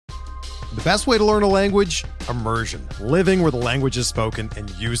The best way to learn a language? Immersion. Living where the language is spoken and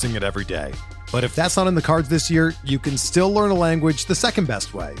using it every day. But if that's not in the cards this year, you can still learn a language the second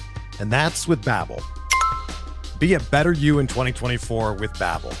best way, and that's with Babbel. Be a better you in 2024 with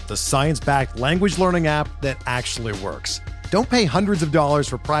Babbel, the science-backed language learning app that actually works. Don't pay hundreds of dollars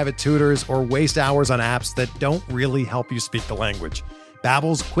for private tutors or waste hours on apps that don't really help you speak the language.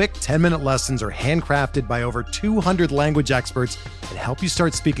 Babbel's quick 10-minute lessons are handcrafted by over 200 language experts and help you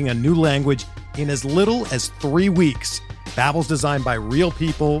start speaking a new language in as little as 3 weeks. Babbel's designed by real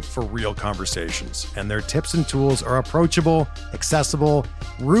people for real conversations, and their tips and tools are approachable, accessible,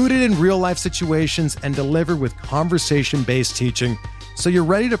 rooted in real-life situations, and delivered with conversation-based teaching, so you're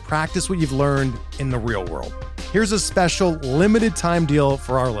ready to practice what you've learned in the real world. Here's a special limited-time deal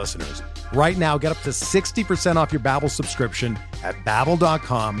for our listeners. Right now, get up to 60% off your Babbel subscription at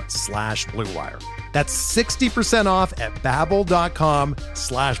babbel.com/Blue Wire. That's 60% off at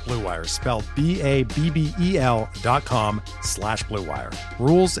babbel.com/Blue Wire, spelled BABBEL.com/Blue Wire.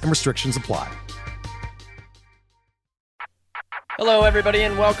 Rules and restrictions apply. Hello, everybody,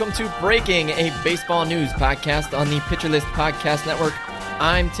 and welcome to Breaking, a baseball news podcast on the Pitcher List Podcast Network.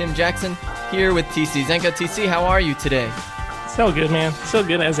 I'm Tim Jackson, here with TC Zenka. TC, how are you today? So good, man. So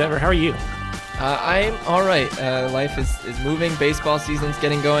good as ever. How are you? I'm all right. Life is moving. Baseball season's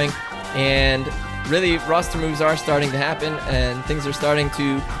getting going. And really, roster moves are starting to happen. And things are starting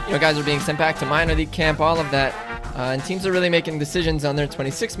to, guys are being sent back to minor league camp, all of that. And teams are really making decisions on their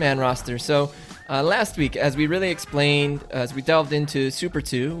 26-man roster. So last week, as we really explained, as we delved into Super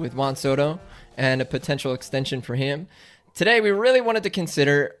 2 with Juan Soto and a potential extension for him, today we really wanted to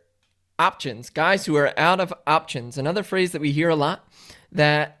consider options, guys who are out of options. Another phrase that we hear a lot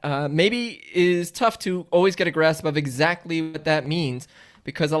that maybe is tough to always get a grasp of exactly what that means,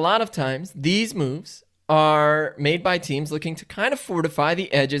 because a lot of times these moves are made by teams looking to kind of fortify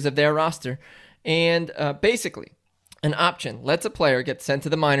the edges of their roster. And basically, an option lets a player get sent to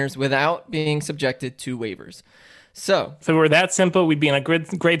the minors without being subjected to waivers. So if it were that simple, we'd be in a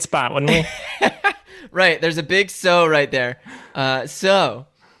great spot, wouldn't we? Right. There's a big so right there.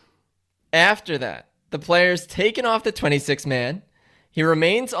 After that, the player's taken off the 26-man. He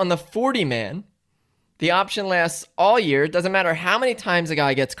remains on the 40-man. The option lasts all year. It doesn't matter how many times a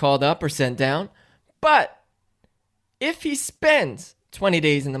guy gets called up or sent down. But if he spends 20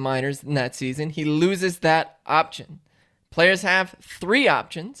 days in the minors in that season, he loses that option. Players have 3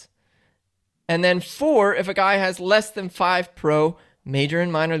 options, and then 4 if a guy has less than 5 pro, major,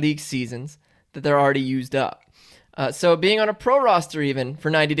 and minor league seasons that they're already used up. So being on a pro roster even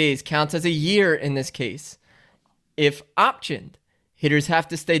for 90 days counts as a year in this case. If optioned, hitters have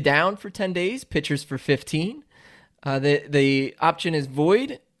to stay down for 10 days, pitchers for 15. The option is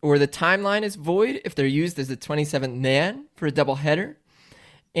void, or the timeline is void if they're used as a 27th man for a doubleheader.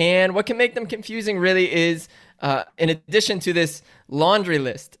 And what can make them confusing really is, in addition to this laundry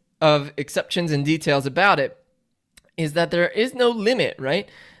list of exceptions and details about it, is that there is no limit, right?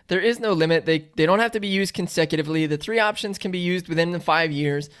 There is no limit. They don't have to be used consecutively. The 3 options can be used within the 5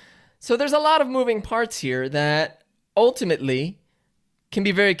 years. So there's a lot of moving parts here that ultimately can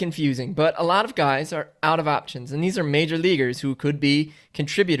be very confusing. But a lot of guys are out of options, and these are major leaguers who could be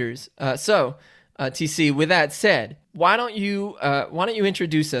contributors. TC, with that said, why don't you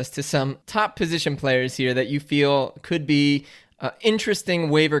introduce us to some top position players here that you feel could be interesting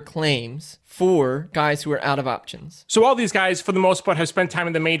waiver claims for guys who are out of options? So all these guys, for the most part, have spent time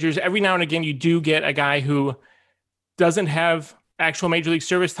in the majors. Every now and again, you do get a guy who doesn't have actual major league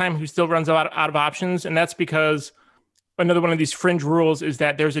service time who still runs out of options. And that's because another one of these fringe rules is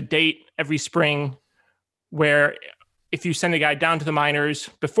that there's a date every spring where if you send a guy down to the minors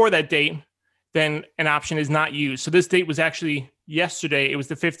before that date, then an option is not used. So this date was actually yesterday. It was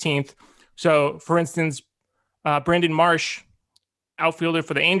the 15th. So for instance, Brandon Marsh, outfielder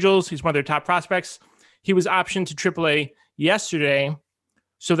for the Angels, he's one of their top prospects. He was optioned to AAA yesterday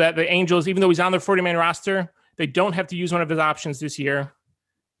so that the Angels, even though he's on their 40-man roster, they don't have to use one of his options this year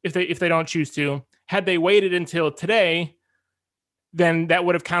if they don't choose to. Had they waited until today, then that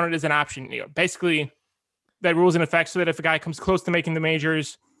would have counted as an option. Basically, that rule's in effect so that if a guy comes close to making the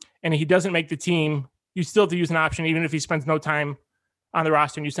majors and he doesn't make the team, you still have to use an option even if he spends no time on the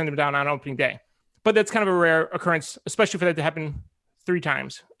roster and you send him down on opening day. But that's kind of a rare occurrence, especially for that to happen 3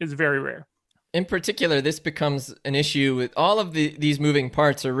 times. It's very rare. In particular, this becomes an issue with all of these moving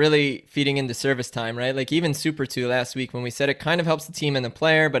parts are really feeding into service time, right? Like even Super 2 last week when we said it kind of helps the team and the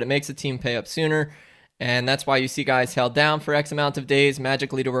player, but it makes the team pay up sooner. And that's why you see guys held down for X amount of days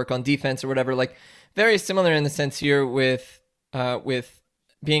magically to work on defense or whatever. Like very similar in the sense here with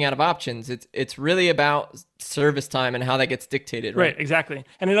being out of options. It's really about service time and how that gets dictated, right? Right, exactly.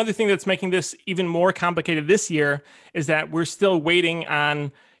 And another thing that's making this even more complicated this year is that we're still waiting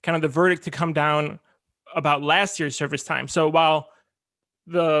on kind of the verdict to come down about last year's service time. So while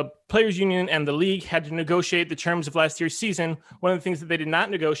the players union and the league had to negotiate the terms of last year's season, one of the things that they did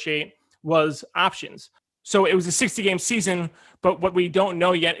not negotiate was options. So it was a 60-game season, but what we don't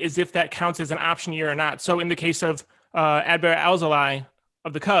know yet is if that counts as an option year or not. So in the case of Adbert Alzolay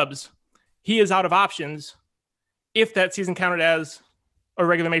of the Cubs, he is out of options if that season counted as a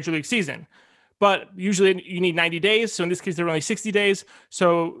regular major league season. But usually you need 90 days. So in this case, there were only 60 days.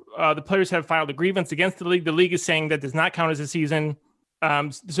 So the players have filed a grievance against the league. The league is saying that does not count as a season.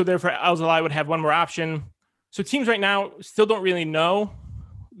 So therefore, Alzolay would have one more option. So teams right now still don't really know.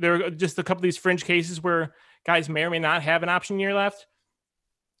 There are just a couple of these fringe cases where guys may or may not have an option year left.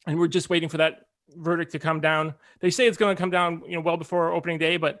 And we're just waiting for that verdict to come down. They say it's going to come down, well before opening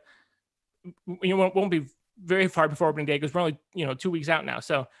day, but it won't be very far before opening day because we're only, 2 weeks out now.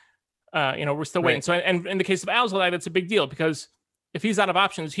 So, we're still waiting. Right. So, and in the case of Alzolay, that's a big deal because if he's out of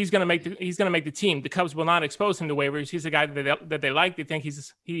options, he's going to make the team. The Cubs will not expose him to waivers. He's a guy that they like. They think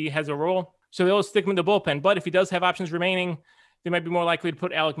he has a role, so they'll stick him in the bullpen. But if he does have options remaining, they might be more likely to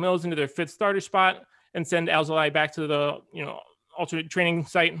put Alec Mills into their fifth starter spot and send Alzolay back to the alternate training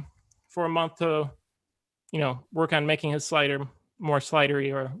site for a month to work on making his slider more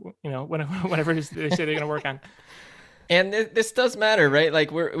slidery or whatever it is they say they're going to work on. And this does matter, right?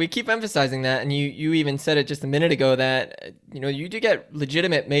 Like we keep emphasizing that, and you even said it just a minute ago that you do get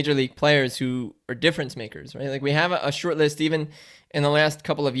legitimate major league players who are difference makers, right? Like we have a short list even in the last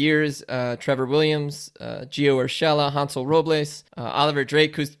couple of years: Trevor Williams, Gio Urshela, Hansel Robles, Oliver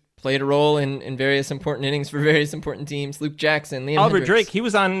Drake, who's played a role in various important innings for various important teams. Luke Jackson, Liam Oliver Hendricks. Drake, he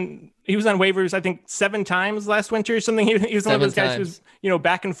was on waivers I think 7 times last winter or something. He was one of those guys who's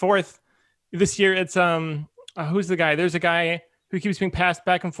back and forth. This year it's who's the guy? There's a guy who keeps being passed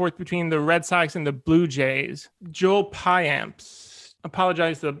back and forth between the Red Sox and the Blue Jays. Joel Payamps.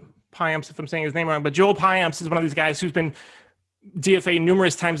 Apologize to Payamps if I'm saying his name wrong, but Joel Payamps is one of these guys who's been DFA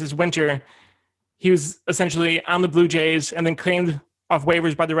numerous times this winter. He was essentially on the Blue Jays and then claimed off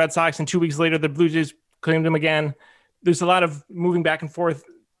waivers by the Red Sox, and 2 weeks later the Blue Jays claimed him again. There's a lot of moving back and forth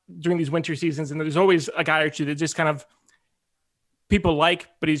during these winter seasons, and there's always a guy or two that just kind of people like,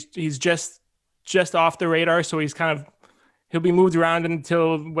 but he's just off the radar. So he'll be moved around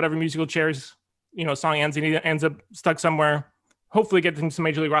until whatever musical chairs, song ends, and he ends up stuck somewhere. Hopefully get him some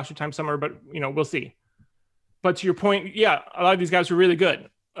major league roster time somewhere, but we'll see. But to your point, yeah, a lot of these guys were really good.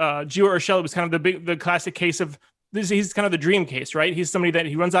 Gio Urshela was kind of the classic case of this. He's kind of the dream case, right? He's somebody that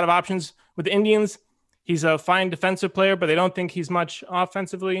he runs out of options with the Indians. He's a fine defensive player, but they don't think he's much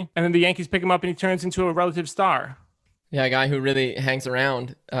offensively. And then the Yankees pick him up and he turns into a relative star. Yeah, a guy who really hangs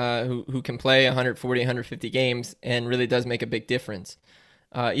around, who can play 140, 150 games and really does make a big difference.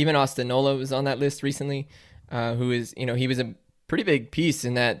 Even Austin Nola was on that list recently, who is, he was a pretty big piece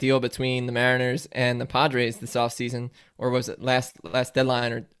in that deal between the Mariners and the Padres this offseason, or was it last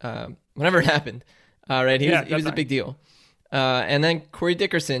deadline or whenever it happened, right? He was a big deal. And then Corey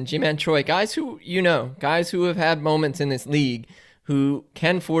Dickerson, Ji-Man Choi, guys who guys who have had moments in this league who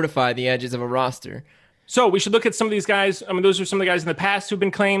can fortify the edges of a roster. So we should look at some of these guys. I mean, those are some of the guys in the past who've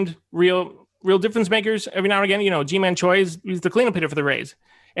been claimed real difference makers. Every now and again, Ji-Man Choi he's the cleanup hitter for the Rays.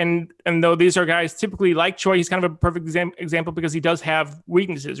 And though these are guys typically like Choi, he's kind of a perfect example because he does have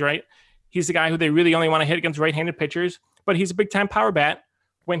weaknesses, right? He's the guy who they really only want to hit against right-handed pitchers, but he's a big-time power bat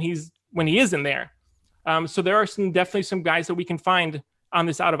when he is in there. So there are definitely some guys that we can find on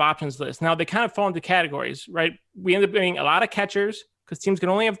this out of options list. Now they kind of fall into categories, right? We end up getting a lot of catchers because teams can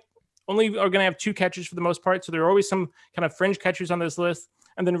only are going to have 2 catchers for the most part. So there are always some kind of fringe catchers on this list.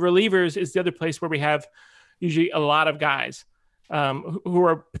 And then relievers is the other place where we have usually a lot of guys who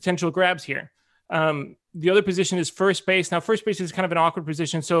are potential grabs here. The other position is first base. Now, first base is kind of an awkward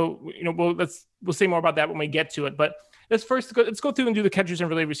position. So, we'll say more about that when we get to it. But let's go through and do the catchers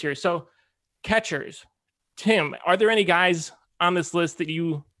and relievers here. So catchers, Tim, are there any guys on this list that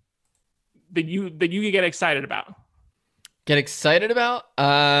you get excited about? Get excited about?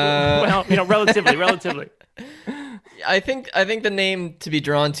 Well, relatively. I think the name to be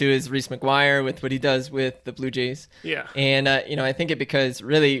drawn to is Reese McGuire with what he does with the Blue Jays. Yeah. And, I think it because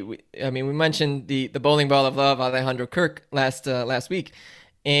really, we mentioned the bowling ball of love, Alejandro Kirk last week,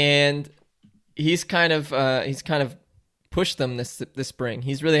 and he's kind of pushed them this spring.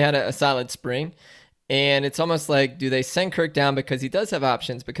 He's really had a solid spring. And it's almost like, do they send Kirk down because he does have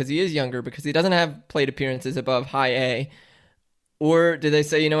options, because he is younger, because he doesn't have plate appearances above high A? Or do they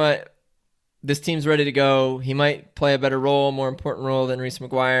say, you know what, this team's ready to go. He might play a better role, more important role than Reese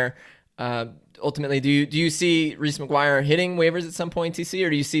McGuire. Ultimately, do you see Reese McGuire hitting waivers at some point, TC, or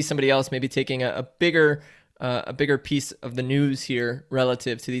do you see somebody else maybe taking a bigger piece of the news here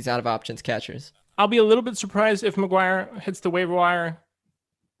relative to these out of options catchers? I'll be a little bit surprised if McGuire hits the waiver wire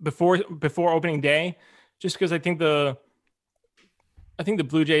before opening day, just because I think the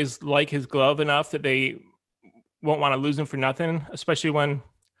Blue Jays like his glove enough that they won't want to lose him for nothing, especially when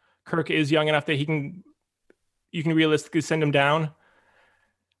Kirk is young enough that you can realistically send him down.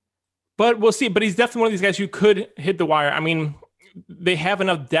 But we'll see. But he's definitely one of these guys who could hit the wire. I mean, they have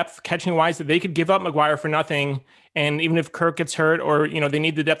enough depth catching wise that they could give up McGuire for nothing. And even if Kirk gets hurt, or they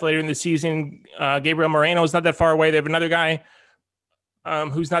need the depth later in the season, Gabriel Moreno is not that far away. They have another guy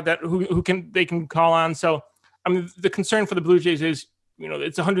who's not that they can call on. So I mean, the concern for the Blue Jays is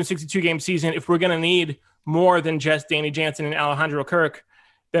it's a 162 game season. If we're going to need more than just Danny Jansen and Alejandro Kirk,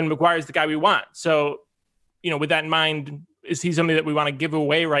 then McGuire is the guy we want. So with that in mind, is he somebody that we want to give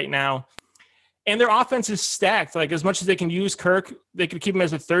away right now? And their offense is stacked. Like, as much as they can use Kirk, they could keep him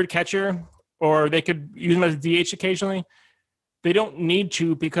as a third catcher, or they could use him as a DH occasionally. They don't need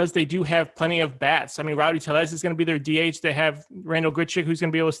to, because they do have plenty of bats. I mean, Rowdy Tellez is going to be their DH. They have Randall Grichuk, who's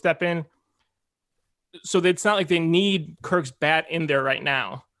going to be able to step in. So it's not like they need Kirk's bat in there right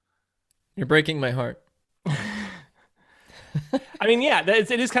now. You're breaking my heart. I mean, yeah,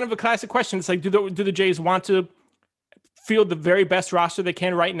 it is kind of a classic question. It's like, do the Jays want to field the very best roster they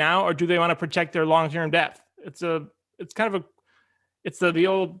can right now, or do they want to protect their long-term depth? It's the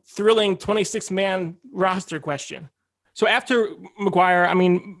old thrilling 26-man roster question. So after McGuire, I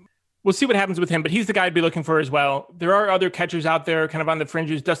mean, we'll see what happens with him, but he's the guy I'd be looking for as well. There are other catchers out there kind of on the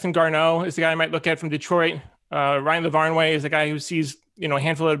fringes. Dustin Garneau is the guy I might look at from Detroit. Ryan LaVarnway is the guy who sees, a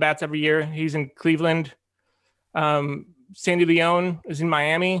handful of bats every year. He's in Cleveland. Sandy Leon is in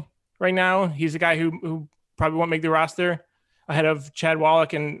Miami right now. He's a guy who probably won't make the roster, ahead of Chad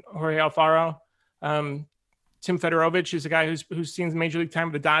Wallach and Jorge Alfaro. Tim Fedorovich is a guy who's seen major league time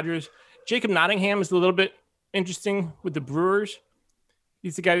with the Dodgers. Jacob Nottingham is a little bit interesting with the Brewers.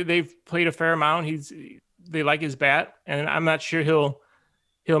 He's the guy that they've played a fair amount. They like his bat, and I'm not sure he'll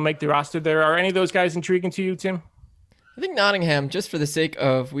make the roster there. Are any of those guys intriguing to you, Tim? I think Nottingham, just for the sake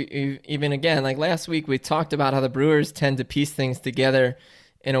of, even again, like last week, we talked about how the Brewers tend to piece things together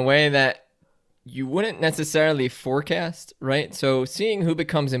in a way that you wouldn't necessarily forecast, right? So seeing who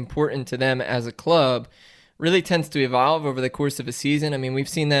becomes important to them as a club really tends to evolve over the course of a season. I mean, we've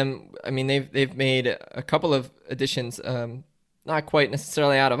seen them. I mean, they've made a couple of additions, not quite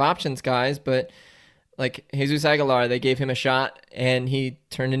necessarily out of options guys, but like Jesus Aguilar, they gave him a shot and he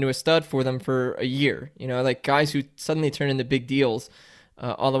turned into a stud for them for a year. Like guys who suddenly turn into big deals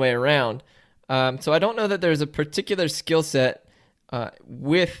all the way around. So I don't know that there's a particular skill set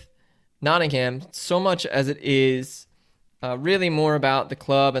with Nottingham so much as it is really more about the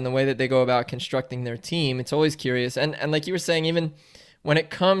club and the way that they go about constructing their team. It's always curious. And like you were saying, even when it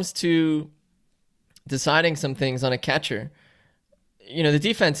comes to deciding some things on a catcher, the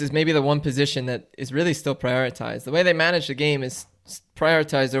defense is maybe the one position that is really still prioritized. The way they manage the game is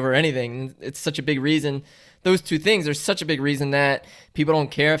prioritized over anything. It's such a big reason. Those two things are such a big reason that people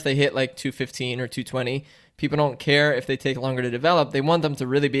don't care if they hit like 215 or 220. People don't care if they take longer to develop. They want them to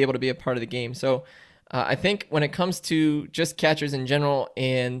really be able to be a part of the game. So I think when it comes to just catchers in general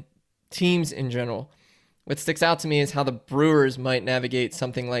and teams in general, what sticks out to me is how the Brewers might navigate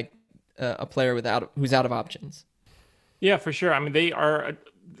something like a player who's out of options. Yeah, for sure. I mean, they are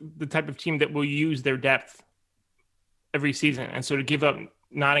the type of team that will use their depth every season. And so to give up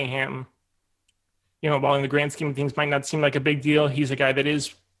Nottingham, while in the grand scheme of things might not seem like a big deal, he's a guy that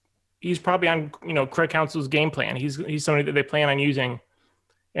he's probably on, Craig Counsell's game plan. He's somebody that they plan on using.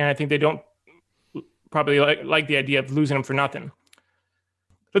 And I think they don't probably like the idea of losing him for nothing.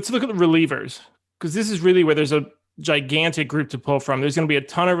 Let's look at the relievers, because this is really where there's a gigantic group to pull from. There's going to be a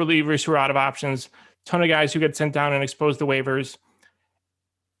ton of relievers who are out of options, ton of guys who get sent down and exposed to waivers.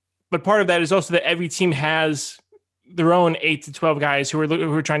 But part of that is also that every team has their own 8 to 12 guys who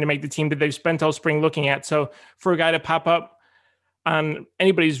are trying to make the team that they've spent all spring looking at. So for a guy to pop up on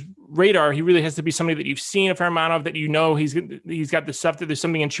anybody's radar, he really has to be somebody that you've seen a fair amount of, that he's got the stuff, that there's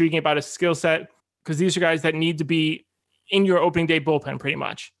something intriguing about his skill set, because these are guys that need to be in your opening day bullpen pretty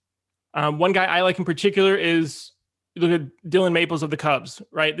much. One guy I like in particular is, you look at Dylan Maples of the Cubs,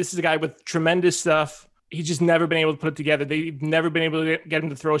 right? This is a guy with tremendous stuff. He's just never been able to put it together. They've never been able to get him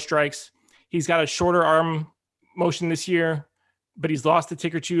to throw strikes. He's got a shorter arm motion this year, but he's lost a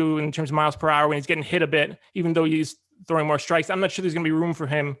tick or two in terms of miles per hour when he's getting hit a bit, even though he's throwing more strikes. I'm not sure there's going to be room for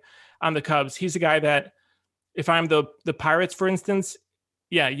him on the Cubs. He's a guy that, if I'm the Pirates, for instance,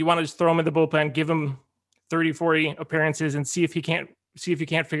 yeah, you want to just throw him in the bullpen, give him 30, 40 appearances and see if you can't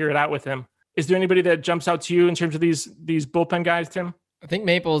figure it out with him. Is there anybody that jumps out to you in terms of these bullpen guys, Tim? I think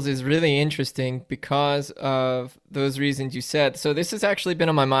Maples is really interesting because of those reasons you said. So this has actually been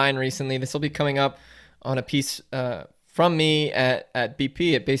on my mind recently. This will be coming up on a piece from me at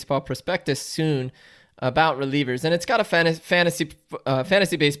BP at Baseball Prospectus soon about relievers, and it's got a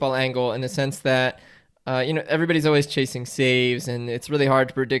fantasy baseball angle in the sense that everybody's always chasing saves, and it's really hard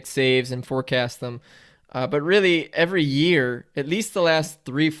to predict saves and forecast them. But really, every year, at least the last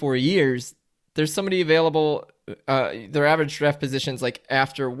 3-4 years, there's somebody available. Their average draft positions like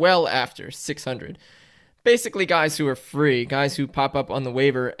after 600. Basically, guys who are free, guys who pop up on the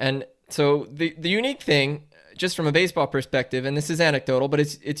waiver. And so the unique thing, just from a baseball perspective, and this is anecdotal, but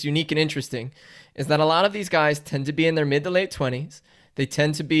it's unique and interesting, is that a lot of these guys tend to be in their mid to late 20s. They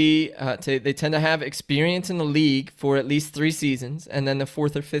tend to be they tend to have experience in the league for at least 3 seasons, and then the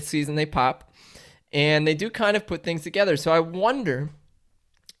 4th or 5th season they pop, and they do kind of put things together. So I wonder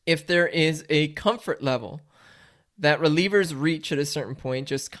if there is a comfort level that relievers reach at a certain point,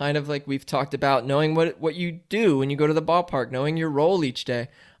 just kind of like we've talked about, knowing what you do when you go to the ballpark, knowing your role each day.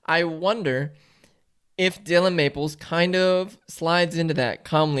 I wonder if Dylan Maples kind of slides into that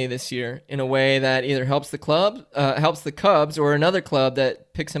calmly this year in a way that either helps the Cubs, or another club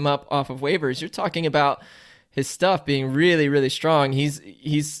that picks him up off of waivers. You're talking about his stuff being really, really strong.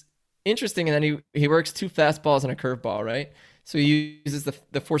 He's interesting in that he works 2 fastballs and a curveball, right? So he uses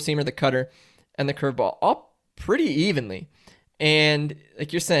the four-seamer, the cutter, and the curveball all pretty evenly. And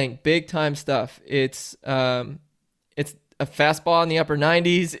like you're saying, big-time stuff. It's a fastball in the upper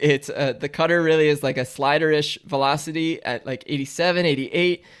 90s. It's the cutter really is like a slider-ish velocity at like 87,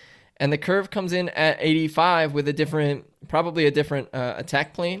 88. And the curve comes in at 85 with probably a different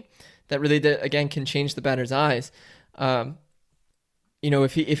attack plane that really, again, can change the batter's eyes.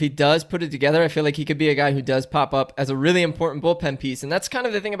 If he does put it together, I feel like he could be a guy who does pop up as a really important bullpen piece. And that's kind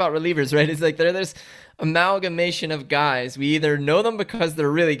of the thing about relievers, right? It's like they're this amalgamation of guys. We either know them because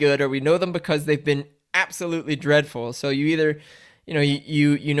they're really good, or we know them because they've been absolutely dreadful. So you either,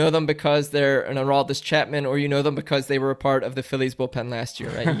 you know them because they're an Aroldis Chapman, or you know them because they were a part of the Phillies bullpen last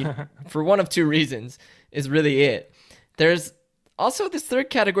year, right? For one of 2 reasons is really it. There's also this third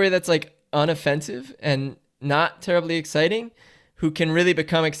category that's like unoffensive and not terribly exciting, who can really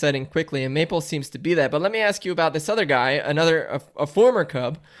become exciting quickly, and Maple seems to be that. But let me ask you about this other guy, a former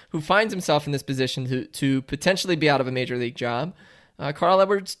Cub, who finds himself in this position to potentially be out of a major league job, Carl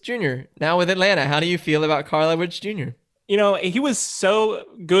Edwards Jr., now with Atlanta. How do you feel about Carl Edwards Jr.? He was so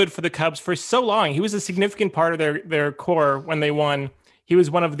good for the Cubs for so long. He was a significant part of their core when they won. He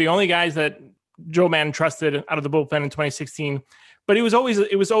was one of the only guys that Joe Maddon trusted out of the bullpen in 2016. But it was always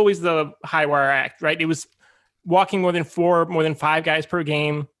the high wire act, right? It was walking more than 5 guys per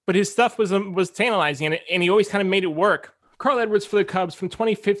game. But his stuff was tantalizing, and he always kind of made it work. Carl Edwards for the Cubs from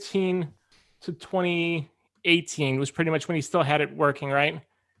 2015 to 2018 was pretty much when he still had it working, right?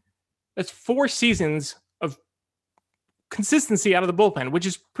 That's 4 seasons of consistency out of the bullpen, which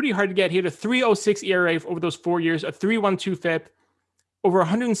is pretty hard to get. He had a 3.06 ERA over those 4 years, a 3.12 FIP, over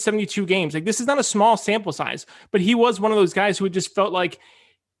 172 games. Like, this is not a small sample size, but he was one of those guys who had just felt like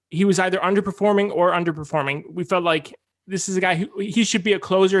he was either underperforming or underperforming. We felt like this is a guy who he should be a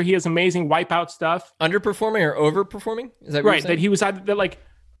closer. He has amazing wipeout stuff. Underperforming or overperforming? Is that what right? That he was either like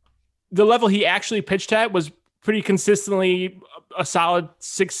the level he actually pitched at was pretty consistently a solid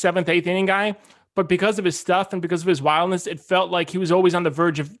 6th, 7th, 8th inning guy. But because of his stuff and because of his wildness, it felt like he was always on the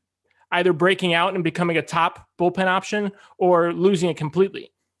verge of either breaking out and becoming a top bullpen option or losing it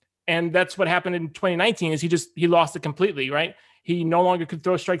completely. And that's what happened in 2019 is he lost it completely, right? He no longer could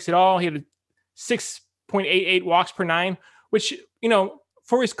throw strikes at all. He had a 6.88 walks per 9, which,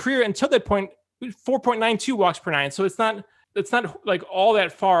 for his career until that point, 4.92 walks per 9. So it's not like all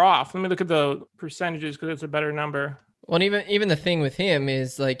that far off. Let me look at the percentages because it's a better number. Well, even the thing with him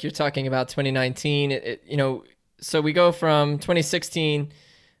is like you're talking about 2019, so we go from 2016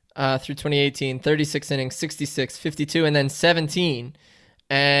 through 2018, 36 innings, 66, 52, and then 17.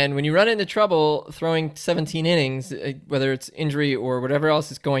 And when you run into trouble throwing 17 innings, whether it's injury or whatever else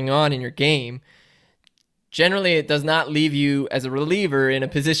is going on in your game, generally it does not leave you as a reliever in a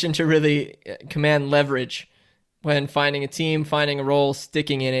position to really command leverage when finding a team, finding a role,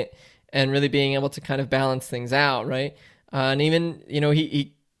 sticking in it, and really being able to kind of balance things out, right? And even,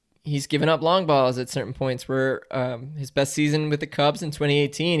 he's given up long balls at certain points where his best season with the Cubs in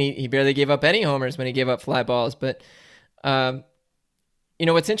 2018, he barely gave up any homers when he gave up fly balls. But,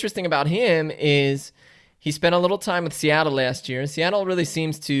 what's interesting about him is he spent a little time with Seattle last year. Seattle really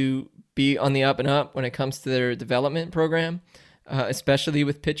seems to be on the up and up when it comes to their development program. especially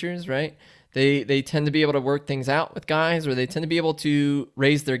with pitchers, right? They tend to be able to work things out with guys, or they tend to be able to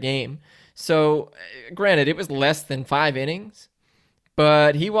raise their game. So, granted, it was less than 5 innings,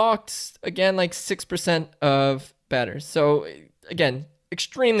 but he walked, again, like 6% of batters. So, again,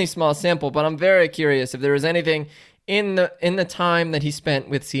 extremely small sample, but I'm very curious if there was anything in the time that he spent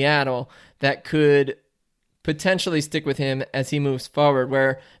with Seattle that could potentially stick with him as he moves forward,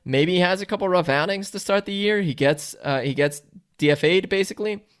 where maybe he has a couple rough outings to start the year. He gets DFA'd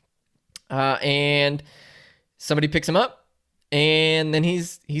basically, and somebody picks him up, and then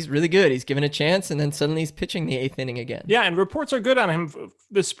he's really good. He's given a chance, and then suddenly he's pitching the 8th inning again. Yeah, and reports are good on him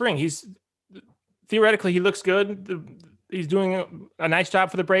this spring. He's theoretically, he looks good. He's doing a nice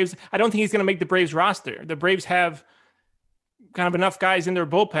job for the Braves. I don't think he's going to make the Braves roster. The Braves have kind of enough guys in their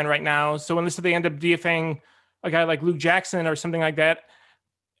bullpen right now. So unless they end up DFAing a guy like Luke Jackson or something like that,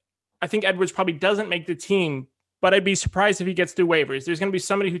 I think Edwards probably doesn't make the team, but I'd be surprised if he gets through waivers. There's going to be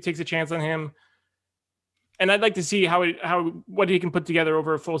somebody who takes a chance on him. And I'd like to see what he can put together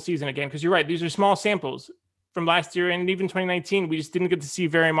over a full season again. Because you're right, these are small samples from last year and even 2019. We just didn't get to see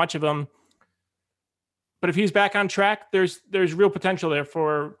very much of them. But if he's back on track, there's real potential there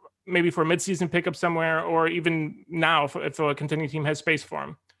for maybe for a midseason pickup somewhere, or even now if a contending team has space for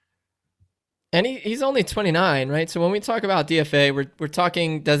him. And he's only 29, right? So when we talk about DFA, we're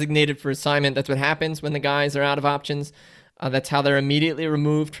talking designated for assignment. That's what happens when the guys are out of options. That's how they're immediately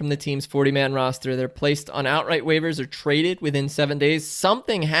removed from the team's 40-man roster. They're placed on outright waivers or traded within 7 days.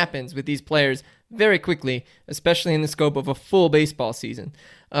 Something happens with these players very quickly, especially in the scope of a full baseball season.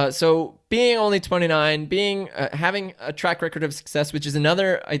 So being only 29, having a track record of success, which is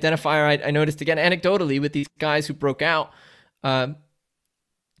another identifier I noticed again anecdotally with these guys who broke out.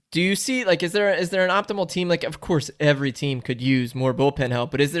 Do you see, like, is there an optimal team? Like, of course, every team could use more bullpen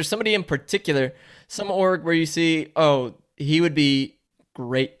help, but is there somebody in particular, some org where you see, oh, he would be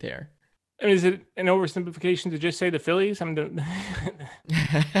great there? I mean, is it an oversimplification to just say the Phillies? I'm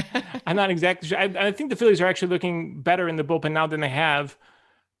not exactly sure. I think the Phillies are actually looking better in the bullpen now than they have,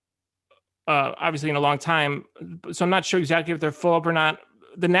 obviously, in a long time. So I'm not sure exactly if they're full up or not.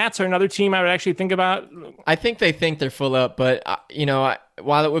 The Nats are another team I would actually think about. I think they think they're full up, but,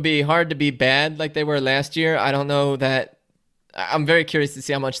 while it would be hard to be bad like they were last year, I don't know that. I'm very curious to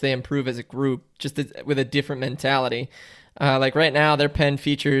see how much they improve as a group, just with a different mentality. Like right now, their pen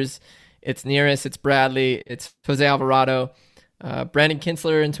features, it's Neris, it's Bradley, it's Jose Alvarado. Brandon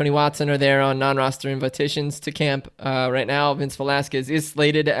Kinsler and Tony Watson are there on non-roster invitations to camp. Right now, Vince Velasquez is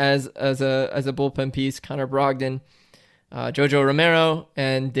slated as a bullpen piece. Connor Brogdon, Jojo Romero,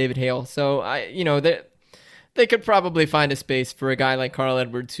 and David Hale. So they could probably find a space for a guy like Carl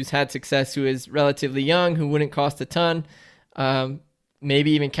Edwards, who's had success, who is relatively young, who wouldn't cost a ton.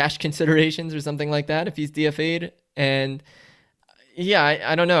 Maybe even cash considerations or something like that if he's DFA'd. And yeah,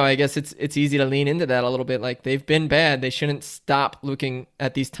 I don't know. I guess it's easy to lean into that a little bit. Like, they've been bad. They shouldn't stop looking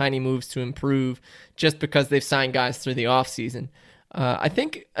at these tiny moves to improve just because they've signed guys through the offseason. I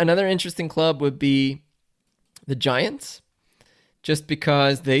think another interesting club would be the Giants, just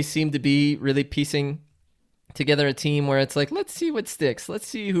because they seem to be really piecing together a team where it's like, let's see what sticks. Let's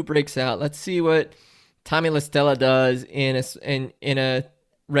see who breaks out. Let's see what Tommy La Stella does in a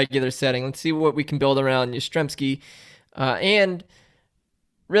regular setting. Let's see what we can build around Yastrzemski. And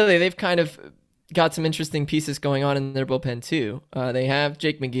really, they've kind of got some interesting pieces going on in their bullpen too. They have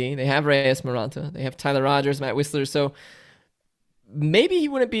Jake McGee. They have Reyes Maranta. They have Tyler Rogers, Matt Whistler. So maybe he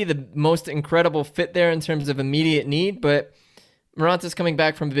wouldn't be the most incredible fit there in terms of immediate need, but Maranta's coming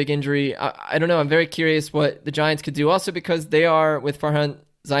back from a big injury. I don't know. I'm very curious what the Giants could do. Also because they are, with Farhan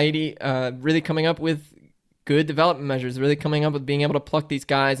Zaidi, really coming up with good development measures, really coming up with being able to pluck these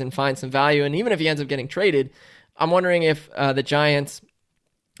guys and find some value. And even if he ends up getting traded, I'm wondering if the Giants,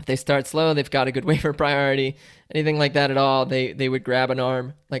 if they start slow, they've got a good waiver priority, anything like that at all, they would grab an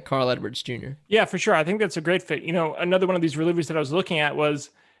arm like Carl Edwards Jr. Yeah, for sure. I think that's a great fit. Another one of these relievers that I was looking at was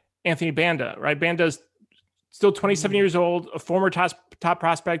Anthony Banda, right? Banda's still 27 years old, a former top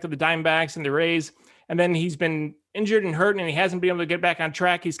prospect of the Diamondbacks and the Rays. And then he's been injured and hurt, and he hasn't been able to get back on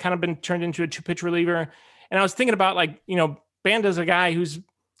track. He's kind of been turned into a 2-pitch reliever. And I was thinking about, Banda's a guy who's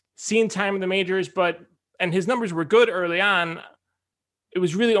seen time in the majors, and his numbers were good early on. It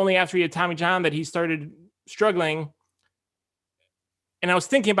was really only after he had Tommy John that he started struggling. And I was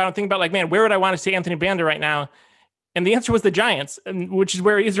thinking about man, where would I want to see Anthony Banda right now? And the answer was the Giants, which is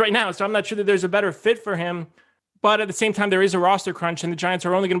where he is right now. So I'm not sure that there's a better fit for him. But at the same time, there is a roster crunch, and the Giants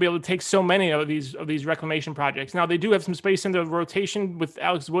are only going to be able to take so many of these reclamation projects. Now, they do have some space in the rotation with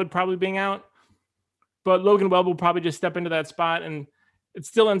Alex Wood probably being out, but Logan Webb will probably just step into that spot, and it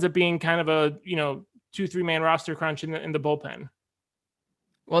still ends up being kind of a 2-3 man roster crunch in the bullpen.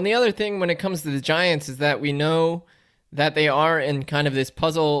 Well, and the other thing when it comes to the Giants is that we know that they are in kind of this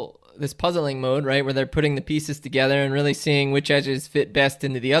puzzling mode, right? Where they're putting the pieces together and really seeing which edges fit best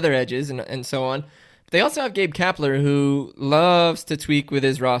into the other edges and so on. But they also have Gabe Kapler, who loves to tweak with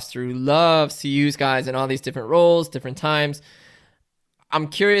his roster, who loves to use guys in all these different roles, different times. I'm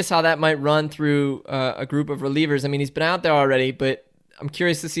curious how that might run through a group of relievers. I mean, he's been out there already, but I'm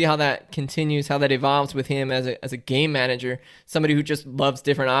curious to see how that continues, how that evolves with him as a game manager, somebody who just loves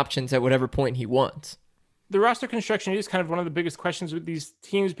different options at whatever point he wants. The roster construction is kind of one of the biggest questions with these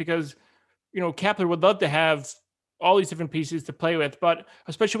teams because, Kapler would love to have all these different pieces to play with, but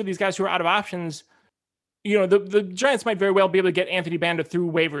especially with these guys who are out of options, the Giants might very well be able to get Anthony Banda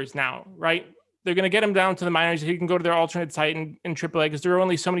through waivers now, right? They're going to get him down to the minors. He can go to their alternate site in AAA because there are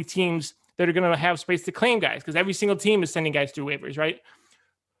only so many teams that are going to have space to claim guys because every single team is sending guys through waivers, right?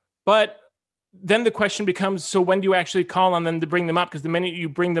 But then the question becomes, so when do you actually call on them to bring them up? Because the minute you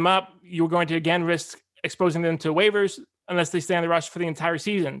bring them up, you're going to, again, risk exposing them to waivers unless they stay on the roster for the entire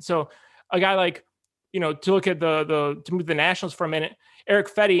season. So a guy like, to look at to move the Nationals for a minute,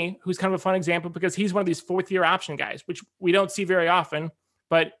 Eric Fetty, who's kind of a fun example because he's one of these fourth-year option guys, which we don't see very often,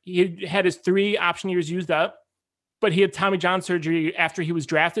 but he had his 3 option years used up. But he had Tommy John surgery after he was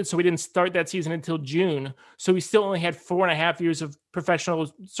drafted, so he didn't start that season until June. So he still only had 4.5 years of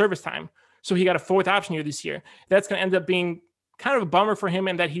professional service time. So he got a 4th option year this year. That's going to end up being kind of a bummer for him,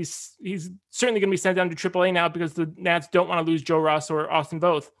 and that he's certainly going to be sent down to AAA now because the Nats don't want to lose Joe Ross or Austin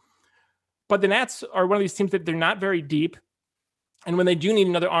Voth. But the Nats are one of these teams that they're not very deep. And when they do need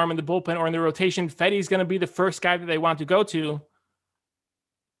another arm in the bullpen or in the rotation, Fetty's going to be the first guy that they want to go to.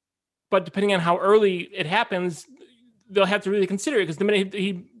 But depending on how early it happens, they'll have to really consider it because the minute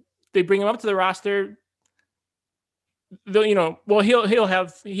they bring him up to the roster, he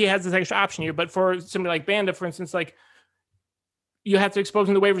has this extra option here. But for somebody like Banda, for instance, like you have to expose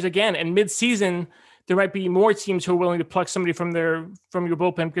him to waivers again. And mid-season, there might be more teams who are willing to pluck somebody from your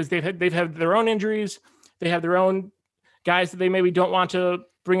bullpen because they've had their own injuries, they have their own guys that they maybe don't want to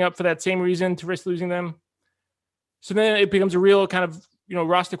bring up for that same reason to risk losing them. So then it becomes a real kind of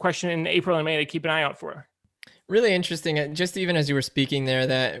roster question in April and May to keep an eye out for. Really interesting. Just even as you were speaking there,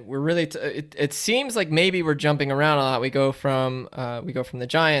 that we're really it seems like maybe we're jumping around a lot. We go from the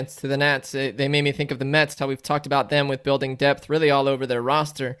Giants to the Nats. They made me think of the Mets, how we've talked about them with building depth really all over their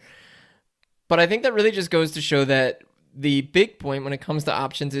roster. But I think that really just goes to show that the big point when it comes to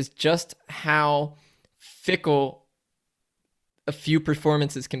options is just how fickle a few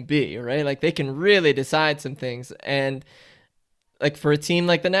performances can be, right? Like they can really decide some things. And like for a team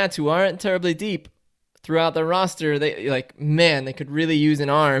like the Nats who aren't terribly deep throughout their roster, they could really use an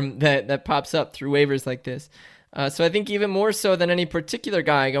arm that pops up through waivers like this. So I think even more so than any particular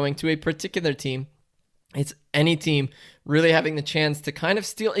guy going to a particular team, it's any team really having the chance to kind of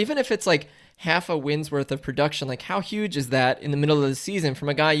steal, even if it's like half a win's worth of production. Like how huge is that in the middle of the season from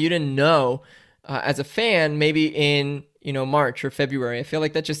a guy you didn't know as a fan, maybe in March or February? I feel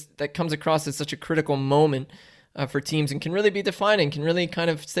like that comes across as such a critical moment for teams and can really be defining, can really kind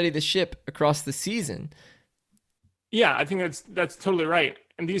of steady the ship across the season. Yeah, I think that's totally right.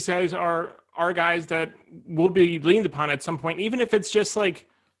 And these guys are guys that will be leaned upon at some point, even if it's just like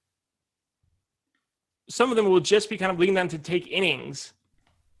some of them will just be kind of leaned on to take innings.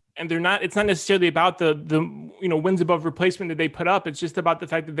 And it's not necessarily about the wins above replacement that they put up. It's just about the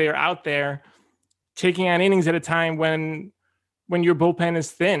fact that they are out there taking on innings at a time when your bullpen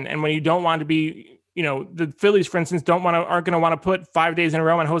is thin and when you don't want to be, the Phillies, for instance, aren't going to want to put 5 days in a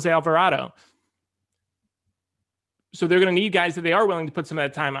row on Jose Alvarado. So they're going to need guys that they are willing to put some of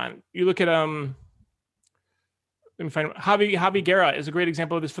that time on. You look at let me find Javi Guerra is a great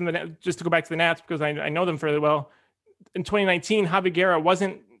example of this from just to go back to the Nats because I know them fairly well. In 2019, Javi Guerra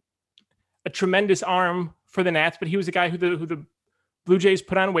wasn't a tremendous arm for the Nats, but he was a guy who the Blue Jays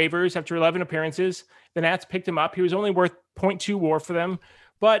put on waivers after 11 appearances. The Nats picked him up. He was only worth 0.2 WAR for them,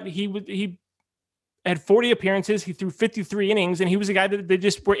 but he had 40 appearances. He threw 53 innings, and he was a guy that they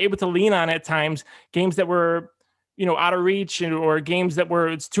just were able to lean on at times. Games that were, out of reach, or games that were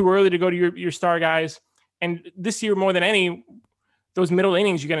it's too early to go to your star guys. And this year, more than any, those middle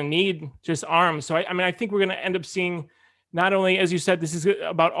innings, you're going to need just arms. So I think we're going to end up seeing not only, as you said, this is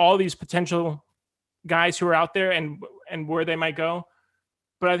about all these potential guys who are out there and where they might go.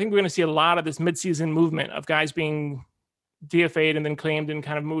 But I think we're going to see a lot of this midseason movement of guys being DFA'd and then claimed and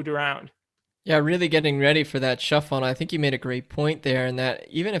kind of moved around. Yeah, really getting ready for that shuffle. And I think you made a great point there in that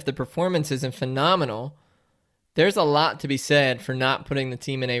even if the performance isn't phenomenal, there's a lot to be said for not putting the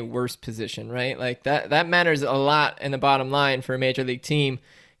team in a worse position, right? Like that matters a lot in the bottom line for a major league team.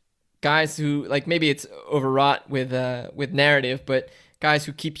 Guys who, like, maybe it's overwrought with narrative, but guys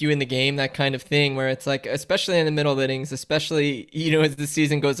who keep you in the game, that kind of thing, where it's like, especially in the middle innings, especially, as the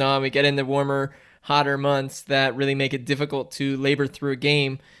season goes on, we get into warmer, hotter months that really make it difficult to labor through a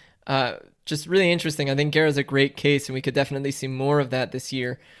game. Just really interesting. I think Guerra's a great case, and we could definitely see more of that this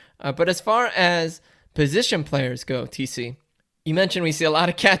year. But as far as position players go, TC, you mentioned we see a lot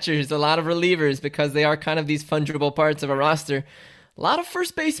of catchers, a lot of relievers, because they are kind of these fungible parts of a roster. A lot of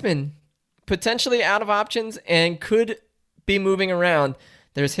first basemen potentially out of options and could be moving around.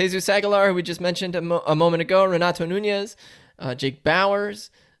 There's Jesus Aguilar, who we just mentioned a moment ago, Renato Nunez, Jake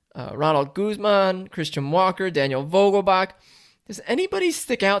Bauers, Ronald Guzman, Christian Walker, Daniel Vogelbach. Does anybody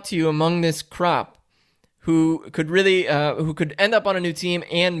stick out to you among this crop who could really who could end up on a new team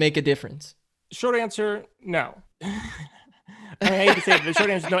and make a difference? Short answer, no. I hate to say it, but the short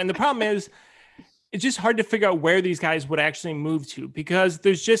answer is no. And the problem is, it's just hard to figure out where these guys would actually move to, because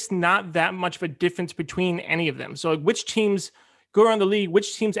there's just not that much of a difference between any of them. So like, which teams go around the league,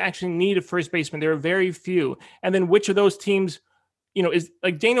 which teams actually need a first baseman? There are very few. And then which of those teams, is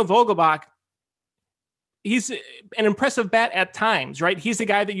like Daniel Vogelbach. He's an impressive bat at times, right? He's the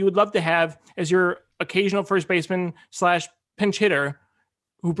guy that you would love to have as your occasional first baseman / pinch hitter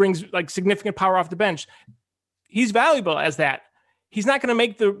who brings like significant power off the bench. He's valuable as that. He's not going to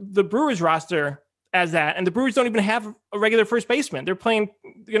make the Brewers roster as that. And the Brewers don't even have a regular first baseman. They're going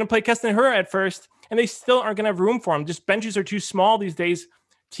to play Keston Hiura at first, and they still aren't going to have room for him. Just benches are too small these days.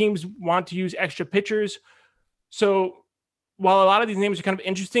 Teams want to use extra pitchers. So while a lot of these names are kind of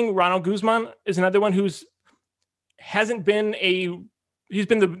interesting, Ronald Guzman is another one he's been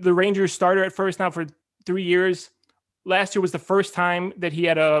the Rangers starter at first now for 3 years. Last year was the first time that he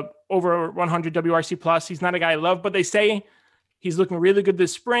had a over 100 WRC plus. He's not a guy I love, but they say he's looking really good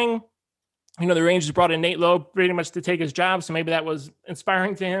this spring. The Rangers brought in Nate Lowe pretty much to take his job, so maybe that was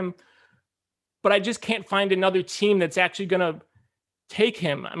inspiring to him. But I just can't find another team that's actually going to take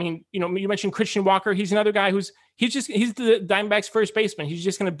him. I mean, you mentioned Christian Walker. He's another guy he's the Diamondbacks first baseman. He's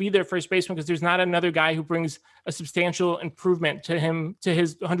just going to be their first baseman because there's not another guy who brings a substantial improvement to him, to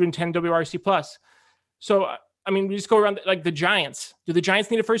his 110 WRC plus. So, I mean, we just go around like the Giants. Do the Giants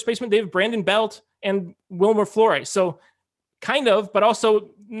need a first baseman? They have Brandon Belt and Wilmer Flores. So kind of, but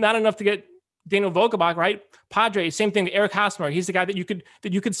also not enough to get Daniel Vogelbach, right? Padres, same thing. Eric Hosmer, he's the guy that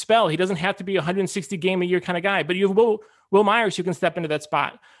you could spell. He doesn't have to be a 160 game a year kind of guy, but you have Will Myers who can step into that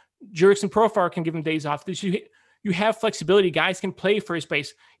spot. Jurickson Profar can give him days off. You have flexibility. Guys can play first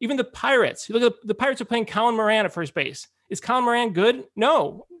base. Even the Pirates. You look at the Pirates are playing Colin Moran at first base. Is Colin Moran good?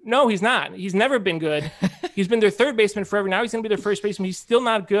 No, he's not. He's never been good. He's been their third baseman forever. Now he's going to be their first baseman. He's still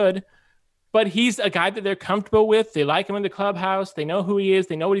not good, but he's a guy that they're comfortable with. They like him in the clubhouse. They know who he is.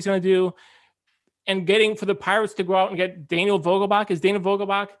 They know what he's going to do. And getting for the Pirates to go out and get Daniel Vogelbach, is Daniel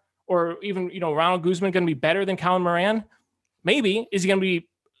Vogelbach or even, Ronald Guzman going to be better than Colin Moran? Maybe. Is he going to be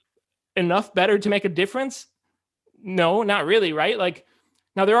enough better to make a difference? No, not really, right? Like,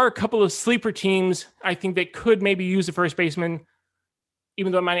 now there are a couple of sleeper teams I think that could maybe use a first baseman,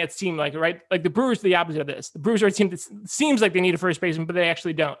 even though it might not seem like it, right? Like the Brewers are the opposite of this. The Brewers are a team that seems like they need a first baseman, but they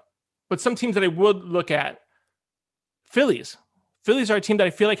actually don't. But some teams that I would look at, Phillies. Phillies are a team that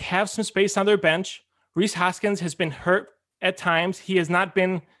I feel like have some space on their bench. Rhys Hoskins has been hurt at times. He has not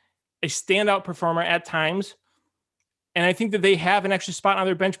been a standout performer at times. And I think that they have an extra spot on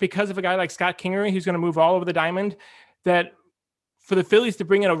their bench because of a guy like Scott Kingery, who's going to move all over the diamond, that for the Phillies to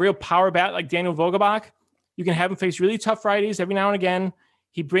bring in a real power bat like Daniel Vogelbach, you can have him face really tough righties every now and again.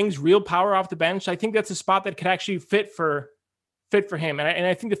 He brings real power off the bench. I think that's a spot that could actually fit for him. And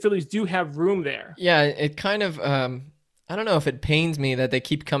I think the Phillies do have room there. Yeah, it kind of, I don't know if it pains me that they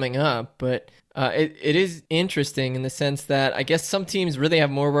keep coming up, but it is interesting in the sense that I guess some teams really have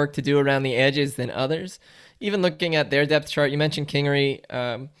more work to do around the edges than others. Even looking at their depth chart, you mentioned Kingery.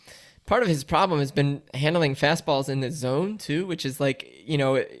 Part of his problem has been handling fastballs in the zone too, which is like,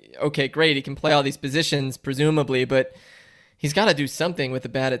 okay, great. He can play all these positions, presumably, but he's got to do something with the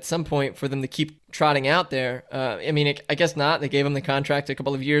bat at some point for them to keep trotting out there. I guess not. They gave him the contract a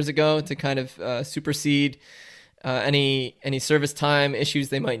couple of years ago to kind of supersede any service time issues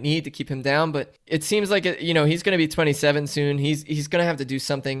they might need to keep him down. But it seems like, he's going to be 27 soon. He's going to have to do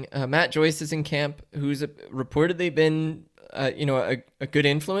something. Matt Joyce is in camp, who's reportedly been, a good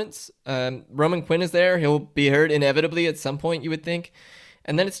influence. Roman Quinn is there. He'll be hurt inevitably at some point, you would think.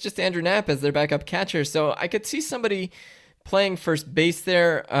 And then it's just Andrew Knapp as their backup catcher. So I could see somebody playing first base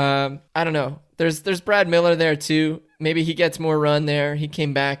there. I don't know. There's Brad Miller there too. Maybe he gets more run there. He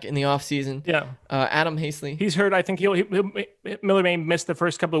came back in the offseason. Yeah. Adam Haseley. He's hurt. I think Miller may miss the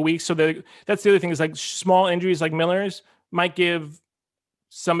first couple of weeks. So that's the other thing is like small injuries like Miller's might give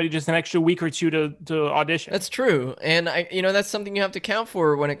somebody just an extra week or two to audition. That's true. And that's something you have to account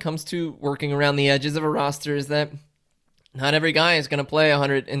for when it comes to working around the edges of a roster, is that not every guy is going to play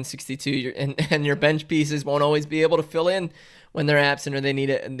 162, and your bench pieces won't always be able to fill in when they're absent or they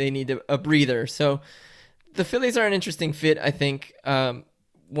need a breather. So the Phillies are an interesting fit, I think.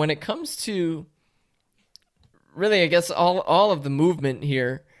 When it comes to really, I guess all of the movement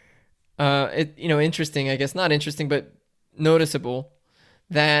here, interesting, I guess not interesting, but noticeable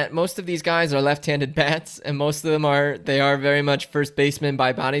that most of these guys are left-handed bats, and most of them are very much first baseman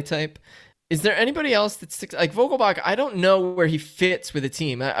by body type. Is there anybody else that sticks, like Vogelbach? I don't know where he fits with a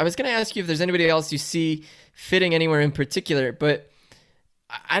team. I was going to ask you if there's anybody else you see fitting anywhere in particular, but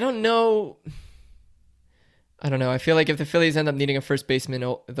I don't know. I don't know. I feel like if the Phillies end up needing a first baseman,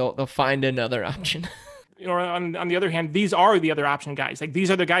 they'll find another option. On the other hand, these are the other option guys. Like, these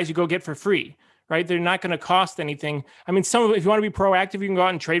are the guys you go get for free, right? They're not going to cost anything. I mean, if you want to be proactive, you can go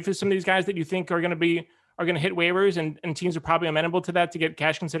out and trade for some of these guys that you think are going to hit waivers, and teams are probably amenable to that to get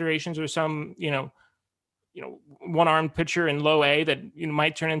cash considerations or some, one-armed pitcher in low A that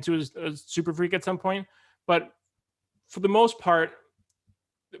might turn into a super freak at some point. But for the most part,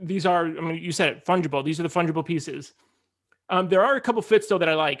 these are, you said it, fungible. These are the fungible pieces. There are a couple fits though that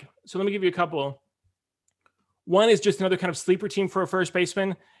I like. So let me give you a couple. One is just another kind of sleeper team for a first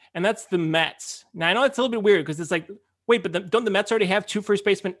baseman, and that's the Mets. Now, I know it's a little bit weird because it's like, wait, but don't the Mets already have two first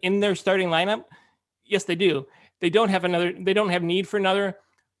basemen in their starting lineup? Yes, they do. They don't have need for another.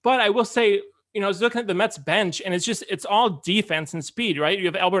 But I will say, I was looking at the Mets bench, and it's all defense and speed, right? You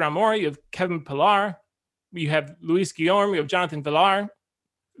have Albert Almora, you have Kevin Pillar, you have Luis Guillorme, you have Jonathan Villar.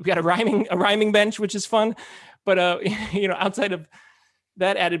 We got a rhyming bench, which is fun. But outside of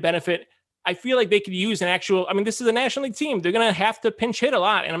that added benefit, I feel like they could use an actual. This is a National League team. They're going to have to pinch hit a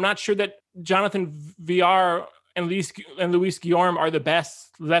lot, and I'm not sure that Jonathan Villar and Luis Guillorme are the best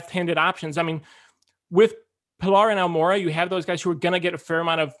left-handed options. With Pillar and Almora, you have those guys who are going to get a fair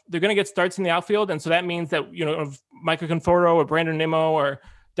amount of. They're going to get starts in the outfield, and so that means that of Michael Conforto or Brandon Nimmo or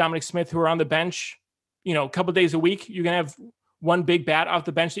Dominic Smith who are on the bench, a couple days a week, you're going to have one big bat off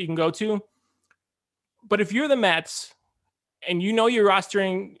the bench that you can go to. But if you're the Mets and you're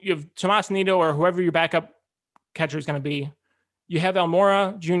rostering, you have Tomas Nido or whoever your backup catcher is going to be, you have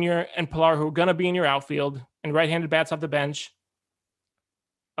Almora Jr. and Pillar who are going to be in your outfield and right-handed bats off the bench.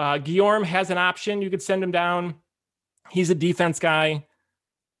 Guillorme has an option. You could send him down. He's a defense guy.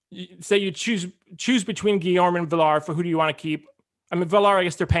 Say you choose between Guillorme and Villar for who do you want to keep. Villar, I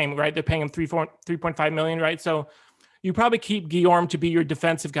guess they're paying, right? They're paying him $3.5 million, right? So you probably keep Guillorme to be your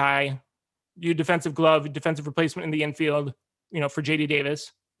defensive guy, your defensive glove, your defensive replacement in the infield, for JD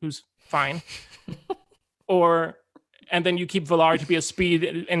Davis, who's fine. And then you keep Villar to be a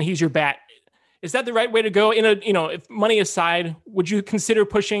speed, and he's your bat. Is that the right way to go? If money aside, would you consider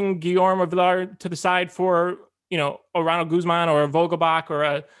pushing Guillorme or Villar to the side for, a Ronald Guzman or a Vogelbach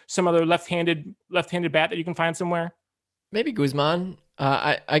or some other left-handed bat that you can find somewhere? Maybe Guzman.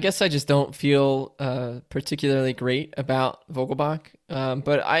 I guess I just don't feel particularly great about Vogelbach.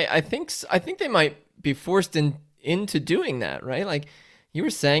 But I think they might be forced into doing that, right? Like you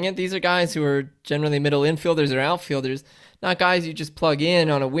were saying it, these are guys who are generally middle infielders or outfielders, not guys you just plug in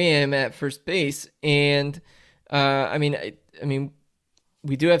on a whim at first base. And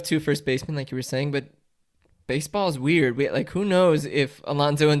we do have two first basemen, like you were saying, but baseball is weird. Who knows if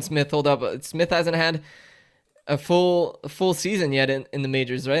Alonso and Smith hold up? Smith hasn't had a full season yet in the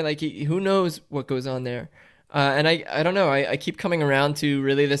majors, right? Like who knows what goes on there. And I don't know. I keep coming around to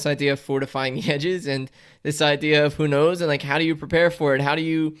really this idea of fortifying the edges and this idea of who knows and like how do you prepare for it? How do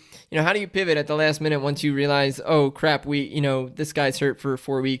you pivot at the last minute once you realize, oh crap, this guy's hurt for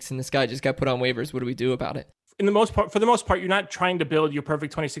 4 weeks and this guy just got put on waivers. What do we do about it? For the most part, you're not trying to build your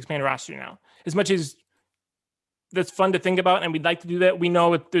perfect 26-man roster now. As much as that's fun to think about and we'd like to do that, we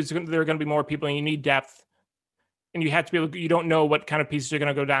know there are going to be more people and you need depth. And you have to be able. You don't know what kind of pieces are going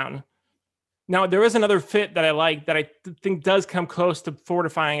to go down. Now, there is another fit that I like that I think does come close to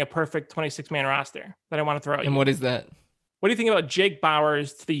fortifying a perfect 26-man roster that I want to throw at you. And what is that? What do you think about Jake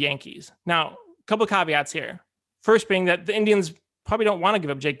Bauers to the Yankees? Now, a couple of caveats here. First being that the Indians probably don't want to give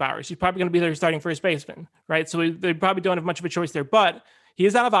up Jake Bauers. He's probably going to be their starting first baseman, right? So they probably don't have much of a choice there. But he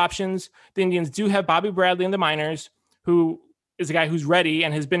is out of options. The Indians do have Bobby Bradley in the minors, who is a guy who's ready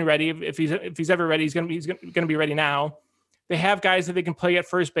and has been ready. If he's ever ready, he's going to be ready now. They have guys that they can play at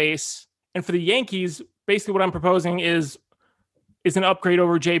first base. And for the Yankees, basically what I'm proposing is an upgrade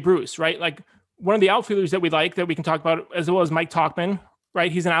over Jay Bruce, right? Like one of the outfielders that we like that we can talk about as well as Mike Tauchman,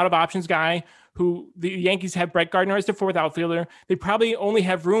 right? He's an out of options guy who the Yankees have Brett Gardner as their fourth outfielder. They probably only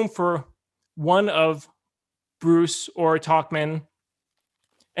have room for one of Bruce or Tauchman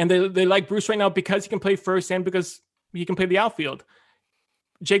And they like Bruce right now because he can play first and because he can play the outfield.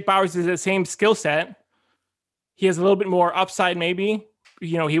 Jake Bauers is the same skill set. He has a little bit more upside, maybe.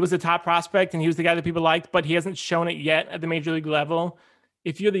 You know, he was the top prospect and he was the guy that people liked, but he hasn't shown it yet at the major league level.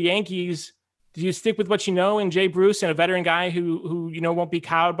 If you're the Yankees, do you stick with what you know in Jay Bruce and a veteran guy who you know won't be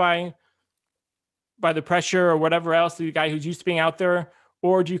cowed by the pressure or whatever else, the guy who's used to being out there?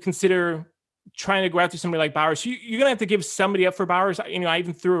 Or do you consider trying to go after somebody like Bauers? You're going to have to give somebody up for Bauers. You know, I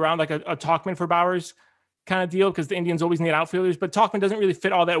even threw around like a Tauchman for Bauers kind of deal because the Indians always need outfielders, but Tauchman doesn't really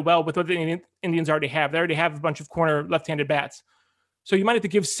fit all that well with what the Indians already have. They already have a bunch of corner left-handed bats. So you might have to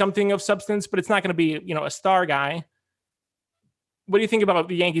give something of substance, but it's not going to be, you know, a star guy. What do you think about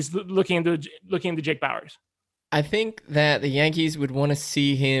the Yankees looking into Jake Bauers? I think that the Yankees would want to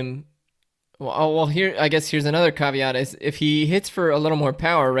see him. Well, here, I guess here's another caveat is if he hits for a little more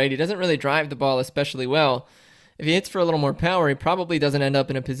power, right? He doesn't really drive the ball especially well. If he hits for a little more power, he probably doesn't end up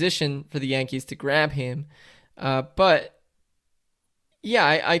in a position for the Yankees to grab him. But yeah,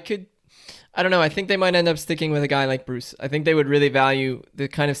 I don't know. I think they might end up sticking with a guy like Bruce. I think they would really value the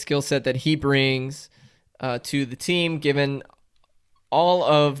kind of skill set that he brings to the team, given all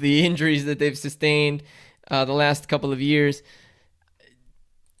of the injuries that they've sustained the last couple of years.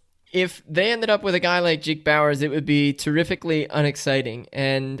 If they ended up with a guy like Jake Bauers, it would be terrifically unexciting.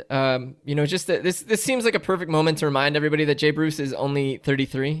 And, you know, just that this seems like a perfect moment to remind everybody that Jay Bruce is only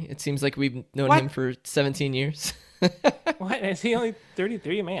 33. It seems like we've known him for 17 years. What? Is he only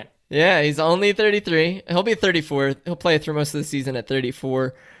 33, man? Yeah, he's only 33. He'll be 34. He'll play through most of the season at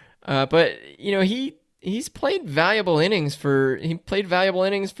 34. But, you know, he's played valuable innings for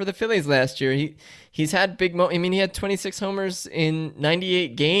the Phillies last year. He's had he had 26 homers in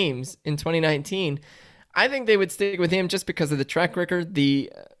 98 games in 2019. I think they would stick with him just because of the track record, the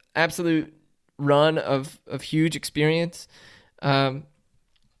absolute run of huge experience.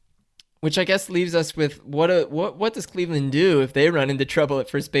 Which I guess leaves us with what does Cleveland do if they run into trouble at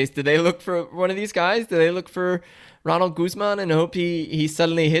first base? Do they look for one of these guys? Do they look for Ronald Guzman and hope he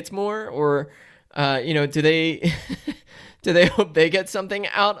suddenly hits more? Or you know, do they do they hope they get something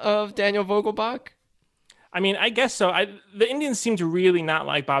out of Daniel Vogelbach? I mean, I guess so. The Indians seem to really not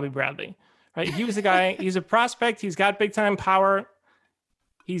like Bobby Bradley, right? He was a guy, he's a prospect. He's got big time power.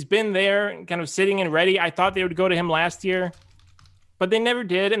 He's been there kind of sitting and ready. I thought they would go to him last year, but they never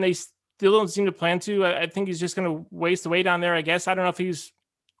did. And they still don't seem to plan to. I think he's just going to waste away down there, I guess. I don't know if he's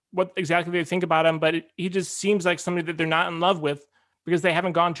what exactly they think about him, but he just seems like somebody that they're not in love with because they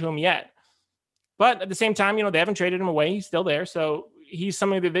haven't gone to him yet. But at the same time, you know, they haven't traded him away. He's still there. So he's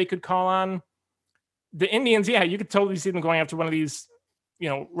somebody that they could call on. The Indians, yeah, you could totally see them going after one of these, you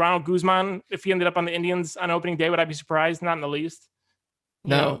know, Ronald Guzman. If he ended up on the Indians on opening day, would I be surprised? Not in the least.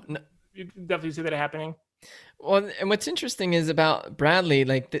 No. You can definitely see that happening. Well, and what's interesting is about Bradley,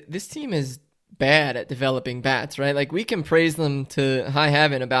 like this team is bad at developing bats, right? Like we can praise them to high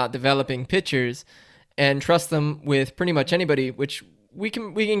heaven about developing pitchers and trust them with pretty much anybody, which we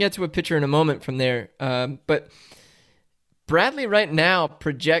can get to a pitcher in a moment from there. But Bradley right now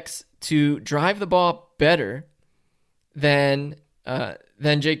projects to drive the ball better than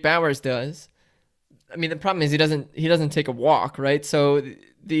Jake Bauers does. I mean, the problem is he doesn't take a walk, right? So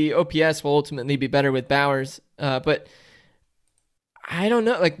the OPS will ultimately be better with Bauers. But I don't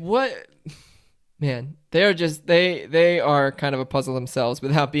know, like what, man, they are kind of a puzzle themselves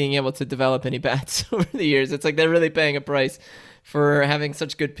without being able to develop any bats over the years. It's like they're really paying a price for having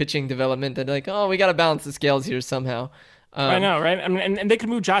such good pitching development that like, oh, we got to balance the scales here somehow. I know, right? I mean, and they could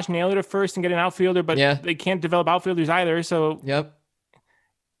move Josh Naylor to first and get an outfielder, but they can't develop outfielders either. So, yep.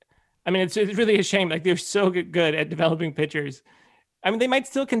 I mean, it's really a shame. Like they're so good at developing pitchers. I mean, they might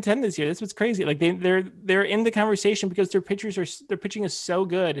still contend this year. That's what's crazy. Like they're in the conversation because their pitching is so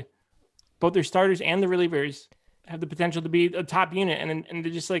good. Both their starters and the relievers have the potential to be a top unit, and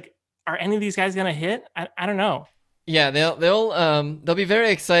they're just like, are any of these guys going to hit? I don't know. Yeah, they'll be very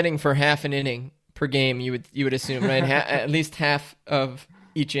exciting for half an inning per game. You would assume, right? At least half of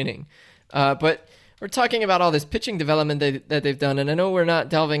each inning. But we're talking about all this pitching development that they've done, and I know we're not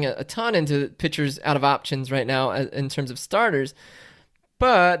delving a ton into pitchers out of options right now in terms of starters,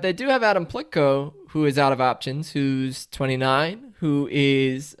 but they do have Adam Plutko, who is out of options, who's 29, who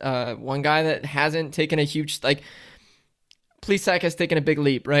is one guy that hasn't taken a huge, like, Plesac has taken a big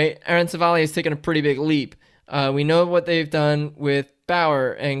leap, right? Aaron Savali has taken a pretty big leap. We know what they've done with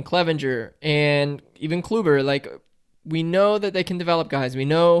Bauer and Clevenger and even Kluber. Like, we know that they can develop guys. We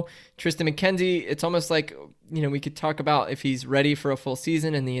know Tristan McKenzie, it's almost like, you know, we could talk about if he's ready for a full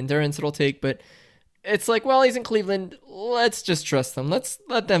season and the endurance it'll take, but it's like, well, he's in Cleveland. Let's just trust them. Let's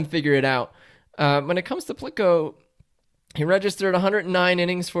let them figure it out. When it comes to Plutko, He registered 109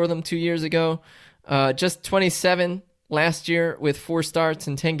 innings for them 2 years ago, just 27 last year with 4 starts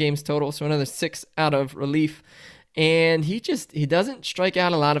and 10 games total, so another 6 out of relief. And he doesn't strike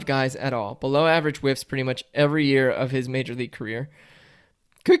out a lot of guys at all. Below average whiffs pretty much every year of his major league career.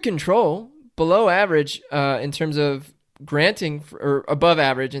 Good control, below average in terms of granting, or above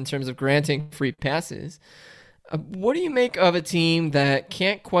average in terms of granting free passes. What do you make of a team that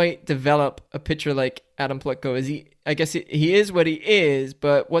can't quite develop a pitcher like Adam Plutko? I guess he is what he is,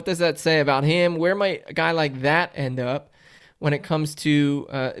 but what does that say about him? Where might a guy like that end up when it comes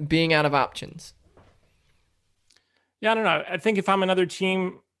to being out of options? Yeah, I don't know. I think if I'm another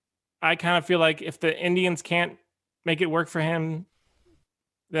team, I kind of feel like if the Indians can't make it work for him,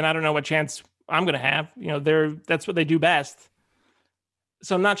 then I don't know what chance I'm going to have. That's what they do best.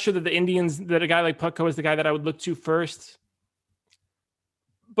 So I'm not sure that that a guy like Plutko is the guy that I would look to first.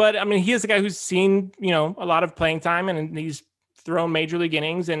 But I mean, he is a guy who's seen, a lot of playing time, and he's thrown major league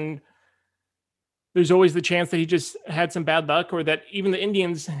innings, and there's always the chance that he just had some bad luck, or that even the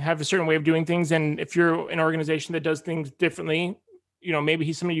Indians have a certain way of doing things. And if you're an organization that does things differently, maybe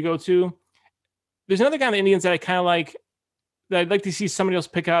he's somebody you go to. There's another guy in the Indians that I kind of like, that I'd like to see somebody else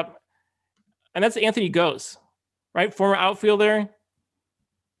pick up, and that's Anthony Gose, right? Former outfielder.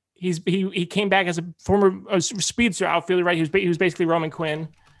 He came back as a former speedster outfielder, right? He was basically Roman Quinn.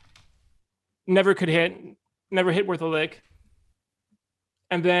 Never hit worth a lick.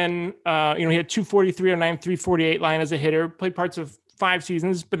 And then, he had 243 09, 348 line as a hitter, played parts of 5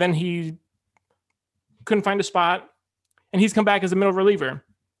 seasons, but then he couldn't find a spot, and he's come back as a middle reliever.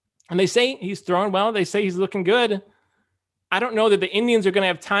 And they say he's throwing well. They say he's looking good. I don't know that the Indians are going to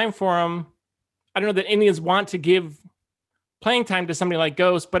have time for him. I don't know that Indians want to give playing time to somebody like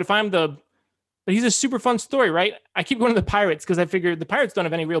Gose, but but he's a super fun story, right? I keep going to the Pirates because I figured the Pirates don't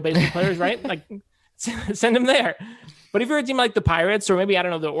have any real baseball players, right? Like, send him there. But if you're a team like the Pirates, or maybe, I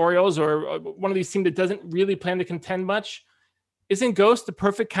don't know, the Orioles, or one of these teams that doesn't really plan to contend much, isn't Gose the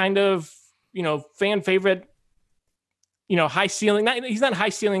perfect kind of, fan favorite, high ceiling? He's not high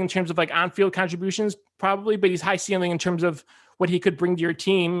ceiling in terms of like on-field contributions probably, but he's high ceiling in terms of what he could bring to your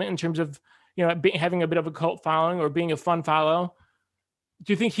team in terms of, having a bit of a cult following or being a fun follow.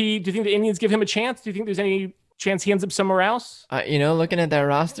 Do you think the Indians give him a chance? Do you think there's any chance he ends up somewhere else? Looking at that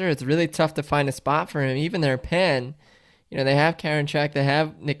roster, it's really tough to find a spot for him. Even their pen, they have Karinchak, they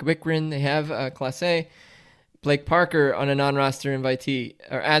have Nick Wickren, they have Clase, Blake Parker on a non-roster invitee,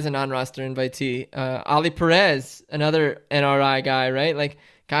 or as a non-roster invitee, Ali Perez, another NRI guy, right? Like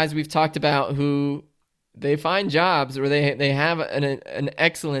guys we've talked about who they find jobs, or they have an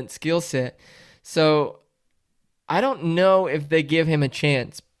excellent skill set. So I don't know if they give him a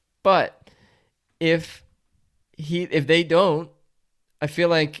chance, but if they don't, I feel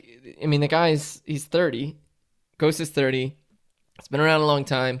like, he's 30. Gose is 30. It's been around a long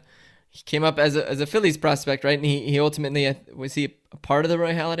time. He came up as a Phillies prospect, right? And he ultimately, was he a part of the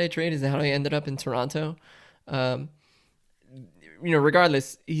Roy Halladay trade? Is that how he ended up in Toronto?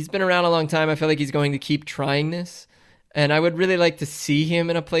 Regardless, he's been around a long time. I feel like he's going to keep trying this. And I would really like to see him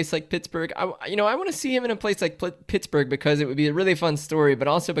in a place like Pittsburgh. I want to see him in a place like Pittsburgh because it would be a really fun story, but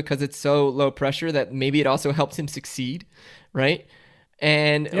also because it's so low pressure that maybe it also helps him succeed, right?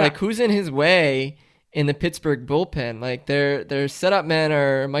 And who's in his way in the Pittsburgh bullpen? Like their setup men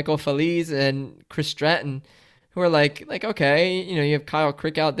are Michael Feliz and Chris Stratton, who are like okay, you have Kyle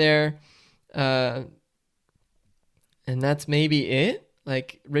Crick out there, and that's maybe it.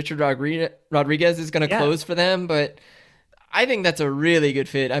 Like Richard Rodriguez is going to close for them, but I think that's a really good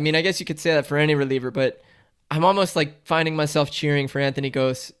fit. I guess you could say that for any reliever, but I'm almost like finding myself cheering for Anthony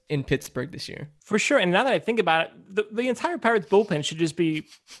Gose in Pittsburgh this year. For sure. And now that I think about it, the entire Pirates bullpen should just be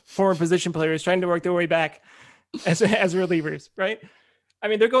former position players trying to work their way back as relievers, right?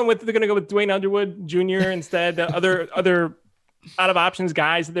 They're going to go with Dwayne Underwood Jr. instead. Other out of options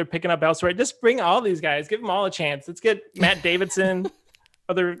guys that they're picking up elsewhere. Just bring all these guys, give them all a chance. Let's get Matt Davidson,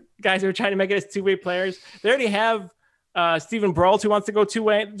 other guys who are trying to make it as two-way players. They already have Stephen Brault who wants to go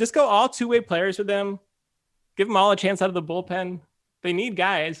two-way. Just go all two-way players with them. Give them all a chance out of the bullpen. They need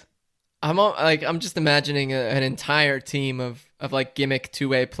guys. I'm just imagining an entire team of like gimmick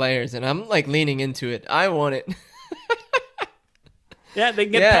two-way players, and I'm like leaning into it. I want it. Yeah, they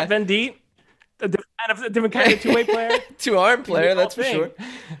can get Pat Venditte, a different kind of two-way player. Two-arm player, that's for sure.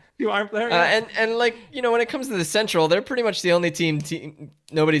 Two-arm player. Yeah. And when it comes to the Central, they're pretty much the only team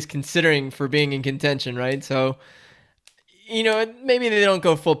nobody's considering for being in contention, right? So, maybe they don't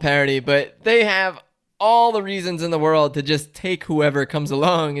go full parity, but they have all the reasons in the world to just take whoever comes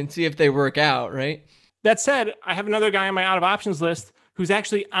along and see if they work out, right? That said, I have another guy on my out of options list who's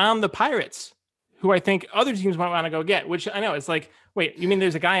actually on the Pirates, who I think other teams might want to go get, which I know it's like, wait, you mean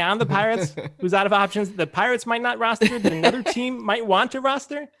there's a guy on the Pirates who's out of options? The Pirates might not roster, that another team might want to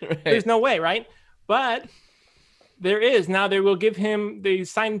roster? Right. There's no way, right? But there is. Now they will give him, they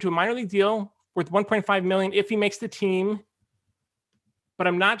signed him to a minor league deal worth $1.5 million if he makes the team. But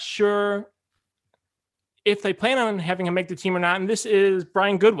I'm not sure if they plan on having him make the team or not. And this is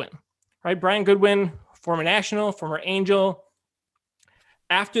Brian Goodwin, right? Brian Goodwin, former National, former Angel.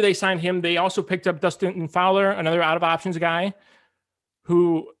 After they signed him, they also picked up Dustin Fowler, another out of options guy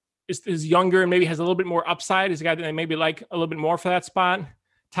who is younger and maybe has a little bit more upside. Is a guy that they maybe like a little bit more for that spot.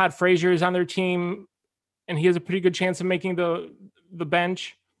 Todd Frazier is on their team, and he has a pretty good chance of making the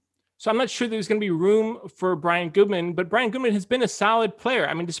bench. So I'm not sure there's going to be room for Brian Goodwin, but Brian Goodwin has been a solid player.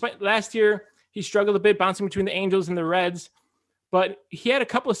 I mean, despite last year, he struggled a bit bouncing between the Angels and the Reds, but he had a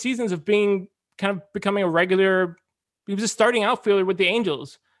couple of seasons of being kind of becoming a regular. He was a starting outfielder with the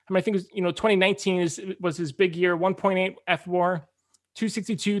Angels. I mean, I think it was, 2019 was his big year, 1.8 FWAR,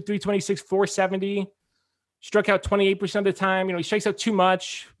 262, 326, 470. Struck out 28% of the time. He strikes out too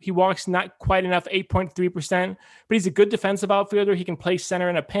much. He walks not quite enough, 8.3%. But he's a good defensive outfielder. He can play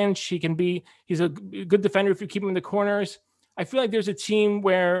center in a pinch. He's a good defender if you keep him in the corners. I feel like there's a team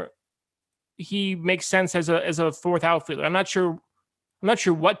where he makes sense as a fourth outfielder. I'm not sure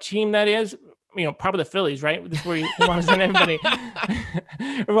what team that is. Probably the Phillies, right? This is where you want to send everybody.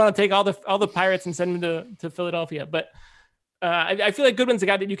 We want to take all the Pirates and send them to Philadelphia. But I feel like Goodwin's a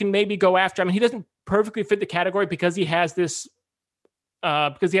guy that you can maybe go after. I mean, he doesn't perfectly fit the category because he has this,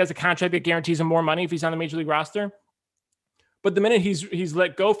 because he has a contract that guarantees him more money if he's on the major league roster. But the minute he's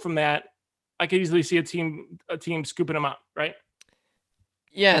let go from that, I could easily see a team scooping him up, right?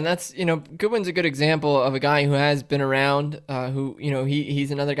 Yeah, and that's, Goodwin's a good example of a guy who has been around,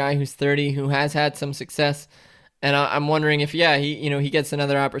 he's another guy who's 30, who has had some success. And I'm wondering if, he gets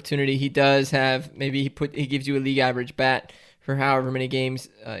another opportunity. He does have, maybe he gives you a league average bat for however many games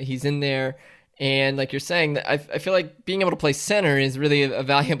he's in there. And like you're saying, I feel like being able to play center is really a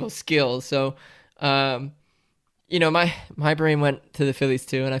valuable skill. So, my brain went to the Phillies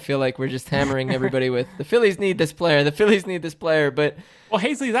too, and I feel like we're just hammering everybody with the Phillies need this player. The Phillies need this player, but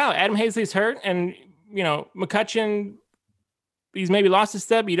Hazley's out. Adam Hazley's hurt, and McCutchen, he's maybe lost a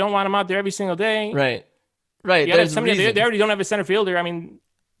step. You don't want him out there every single day, right? They already don't have a center fielder. I mean,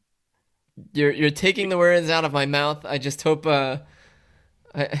 you're taking the words out of my mouth. I just hope I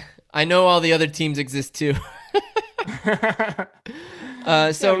know all the other teams exist too.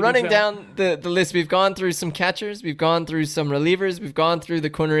 So running down the list, we've gone through some catchers, we've gone through some relievers, we've gone through the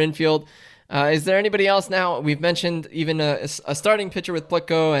corner infield. Is there anybody else now? We've mentioned even a starting pitcher with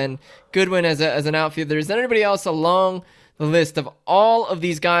Plutko and Goodwin as an outfielder. Is there anybody else along the list of all of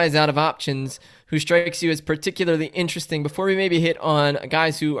these guys out of options who strikes you as particularly interesting before we maybe hit on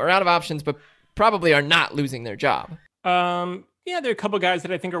guys who are out of options but probably are not losing their job? There are a couple of guys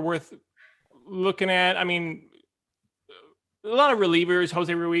that I think are worth looking at. I mean, a lot of relievers,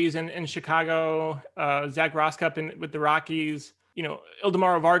 Jose Ruiz in Chicago, Zach Rosscup with the Rockies,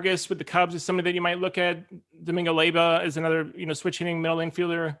 Ildemaro Vargas with the Cubs is somebody that you might look at. Domingo Leyba is another, switch hitting middle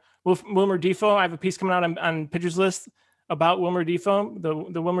infielder. Wilmer Difo, I have a piece coming out on Pitchers List about Wilmer Difo,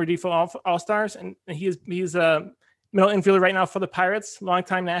 the Wilmer Difo All-Stars. And he's a middle infielder right now for the Pirates,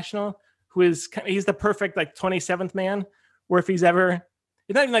 longtime National, he's the perfect 27th man, where if he's ever,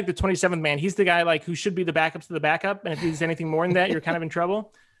 it's not even like the 27th man. He's the guy who should be the backup to the backup. And if he's anything more than that, you're kind of in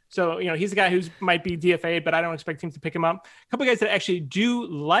trouble. So, he's the guy who might be DFA'd, but I don't expect teams to pick him up. A couple of guys that I actually do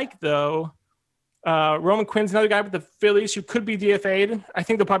like, though. Roman Quinn's another guy with the Phillies who could be DFA'd. I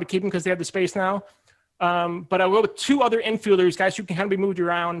think they'll probably keep him because they have the space now. But I will with two other infielders, guys who can kind of be moved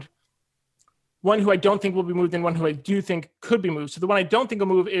around. One who I don't think will be moved and one who I do think could be moved. So the one I don't think will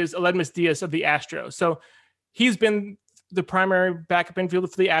move is Aledmys Diaz of the Astros. So he's been the primary backup infielder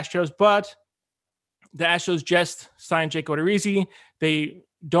for the Astros, but the Astros just signed Jake Odorizzi. They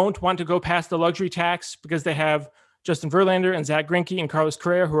don't want to go past the luxury tax because they have Justin Verlander and Zach Greinke and Carlos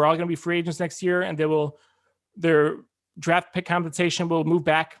Correa, who are all going to be free agents next year. And their draft pick compensation will move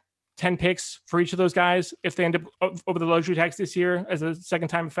back 10 picks for each of those guys if they end up over the luxury tax this year as a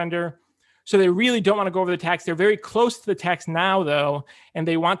second-time offender. So they really don't want to go over the tax. They're very close to the tax now, though, and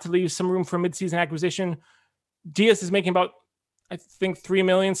they want to leave some room for midseason acquisition. Diaz is making about, I think, $3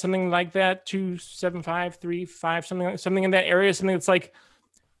 million, something like that, 275, 35, something in that area, something that's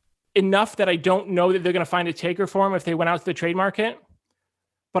enough that I don't know that they're going to find a taker for him if they went out to the trade market.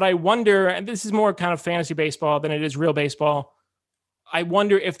 But I wonder, and this is more kind of fantasy baseball than it is real baseball, I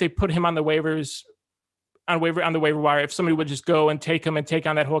wonder if they put him on the waivers, on the waiver wire, if somebody would just go and take him and take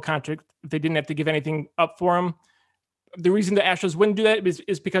on that whole contract, if they didn't have to give anything up for him. the reason the Astros wouldn't do that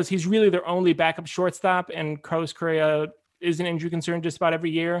is because he's really their only backup shortstop, and Carlos Correa is an injury concern just about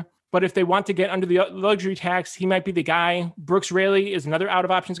every year. But if they want to get under the luxury tax, he might be the guy. Brooks Raley is another out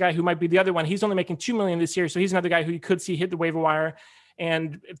of options guy who might be the other one. He's only making $2 million this year, so he's another guy who you could see hit the waiver wire.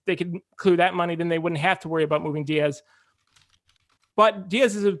 And if they could clear that money, then they wouldn't have to worry about moving Diaz. But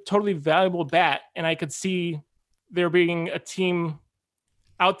Diaz is a totally valuable bat, and I could see there being a team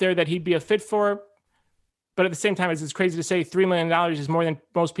out there that he'd be a fit for. But at the same time, it's crazy to say $3 million is more than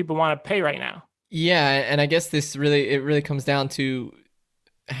most people want to pay right now. Yeah, and I guess this really comes down to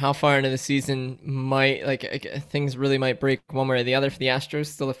how far into the season things really might break one way or the other for the Astros.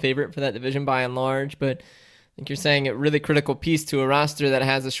 Still a favorite for that division by and large, but I think you're saying a really critical piece to a roster that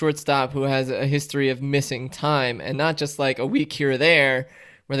has a shortstop who has a history of missing time, and not just like a week here or there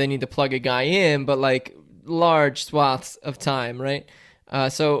where they need to plug a guy in, but like large swaths of time, right?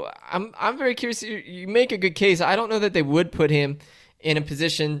 So I'm very curious. You make a good case. I don't know that they would put him in a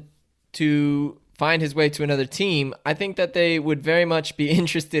position to find his way to another team. I think that they would very much be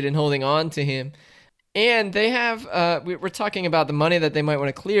interested in holding on to him. And they have, we're talking about the money that they might want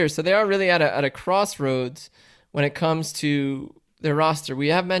to clear. So they are really at a crossroads when it comes to their roster. We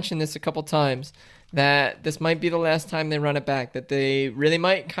have mentioned this a couple times, that this might be the last time they run it back, that they really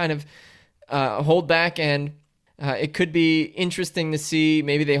might kind of hold back. And it could be interesting to see,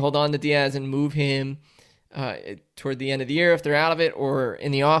 maybe they hold on to Diaz and move him toward the end of the year if they're out of it, or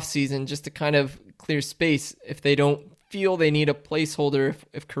in the off season, just to kind of clear space if they don't feel they need a placeholder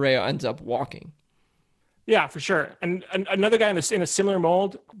if Correa ends up walking. Yeah, for sure. And another guy in a similar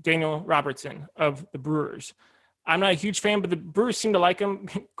mold, Daniel Robertson of the Brewers. I'm not a huge fan, but the Brewers seem to like him.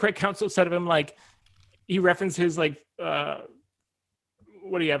 Craig Counsell said of him, like, he referenced his what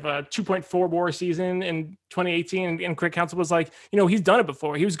do you have, a 2.4 WAR season in 2018, and Craig Counsell was like, he's done it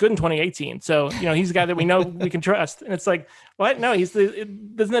before. He was good in 2018, so he's a guy that we know we can trust. And it's like, what? No,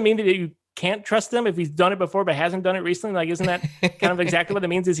 doesn't that mean that you can't trust him if he's done it before but hasn't done it recently? Like, isn't that kind of exactly what that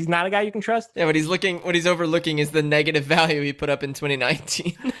means? Is he's not a guy you can trust? Yeah, what he's overlooking is the negative value he put up in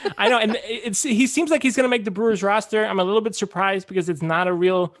 2019. I know, and he seems like he's going to make the Brewers roster. I'm a little bit surprised because it's not a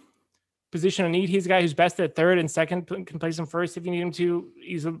real position of need. He's a guy who's best at third and second, can place him first if you need him to.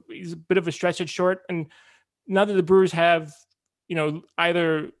 He's a bit of a stretch at short. And now that the Brewers have,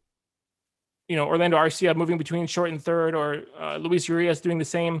 either, Orlando Arcia moving between short and third, or Luis Urias doing the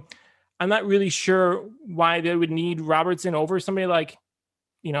same, I'm not really sure why they would need Robertson over somebody like,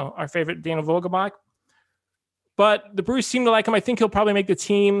 our favorite Daniel Vogelbach. But the Brewers seem to like him. I think he'll probably make the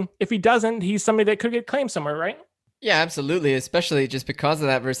team. If he doesn't, he's somebody that could get claimed somewhere, right? Yeah, absolutely. Especially just because of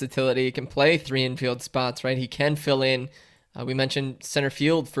that versatility. He can play 3 infield spots, right? He can fill in. We mentioned center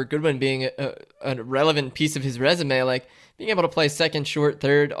field for Goodwin being a relevant piece of his resume. Like, being able to play second, short,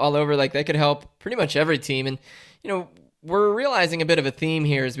 third, all over, like, that could help pretty much every team. And, we're realizing a bit of a theme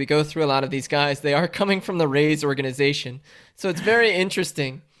here as we go through a lot of these guys. They are coming from the Rays organization. So it's very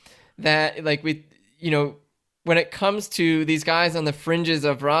interesting that, like, when it comes to these guys on the fringes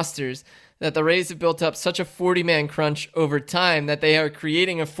of rosters, that the Rays have built up such a 40-man crunch over time that they are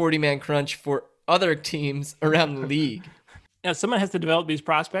creating a 40-man crunch for other teams around the league. Now, someone has to develop these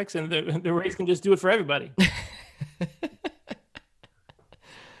prospects, and the Rays can just do it for everybody.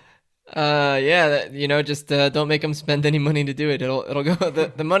 Just don't make them spend any money to do it. It'll go.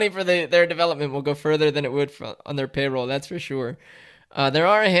 The money for their development will go further than it would on their payroll. That's for sure. There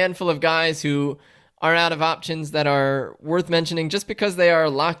are a handful of guys who are out of options that are worth mentioning just because they are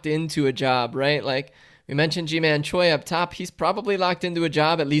locked into a job, right? Like, we mentioned Ji-Man Choi up top. He's probably locked into a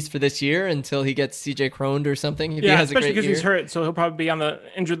job, at least for this year, until he gets CJ Croned or something. Especially because he's hurt, so he'll probably be on the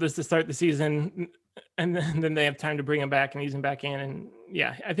injured list to start the season, and then they have time to bring him back and ease him back in. And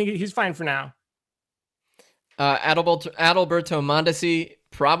yeah, I think he's fine for now. Adalberto Mondesi,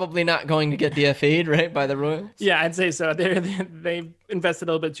 probably not going to get DFA'd, right, by the Royals? Yeah, I'd say so. They've invested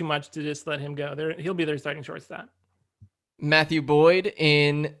a little bit too much to just let him go. He'll be their starting shortstop. Matthew Boyd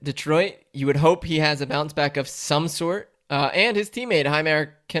in Detroit. You would hope he has a bounce back of some sort. And his teammate, Jaime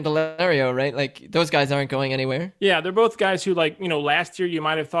Candelario, right? Like, those guys aren't going anywhere. Yeah, they're both guys who, like, last year you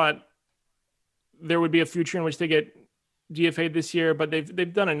might have thought there would be a future in which they get DFA'd this year, but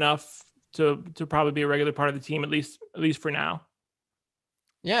they've done enough to probably be a regular part of the team, at least for now.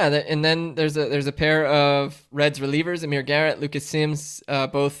 Yeah, and then there's a pair of Reds relievers, Amir Garrett, Lucas Sims,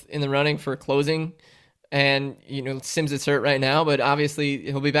 both in the running for closing. And, Sims is hurt right now, but obviously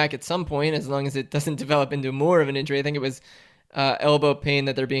he'll be back at some point as long as it doesn't develop into more of an injury. I think it was elbow pain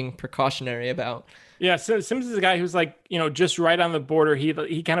that they're being precautionary about. Yeah, so Sims is a guy who's like, just right on the border.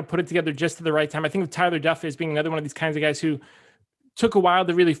 He kind of put it together just at the right time. I think of Tyler Duffy as being another one of these kinds of guys who took a while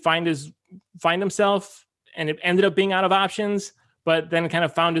to really find himself. and it ended up being out of options, but then kind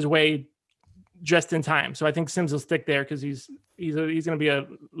of found his way just in time. So I think Sims will stick there because he's going to be a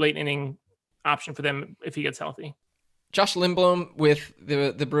late inning option for them if he gets healthy. Josh Lindblom with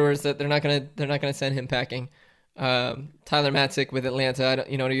the Brewers, that they're not gonna send him packing. Tyler Matzik with Atlanta,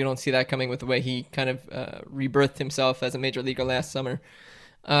 you don't see that coming with the way he kind of rebirthed himself as a major leaguer last summer.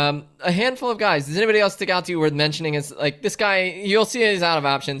 A handful of guys. Does anybody else stick out to you worth mentioning? Is like this guy, you'll see he's out of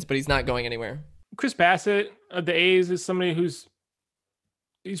options, but he's not going anywhere. Chris Bassett of the A's is somebody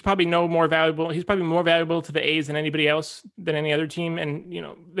he's probably more valuable. He's probably more valuable to the A's than anybody else, than any other team. And,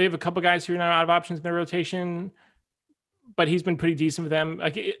 they have a couple guys who are now out of options in their rotation, but he's been pretty decent for them.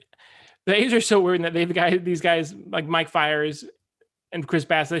 The A's are so weird that they have these guys like Mike Fiers and Chris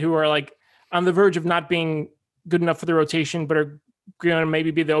Bassett who are like on the verge of not being good enough for the rotation, but are going to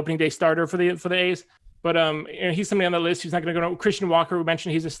maybe be the opening day starter for the A's. But he's somebody on the list who's not going to go. Christian Walker, we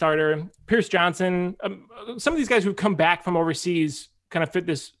mentioned, he's a starter. Pierce Johnson, some of these guys who've come back from overseas kind of fit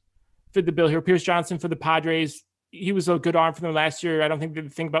the bill here. Pierce Johnson for the Padres, he was a good arm for them last year. I don't think they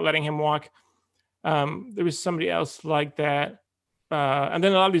think about letting him walk. There was somebody else like that. And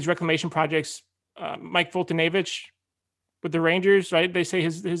then a lot of these reclamation projects, Mike Fultonavich with the Rangers, right? They say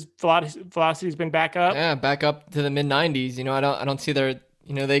his velocity has been back up. Yeah, back up to the mid 90s. I don't see their,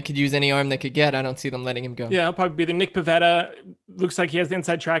 they could use any arm they could get. I don't see them letting him go. Yeah, he'll probably be the Nick Pivetta. Looks like he has the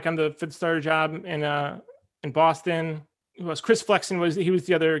inside track on the fifth starter job in Boston. Who else? Chris Flexen was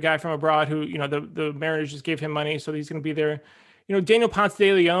the other guy from abroad who, the Mariners just gave him money, so he's going to be there. Daniel Ponce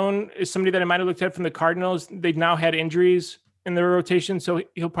de Leon is somebody that I might have looked at from the Cardinals. They've now had injuries in their rotation, so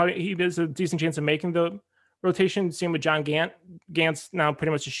he has a decent chance of making the rotation. Same with John Gant. Gant's now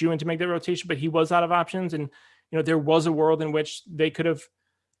pretty much a shoe in to make that rotation, but he was out of options, and there was a world in which they could have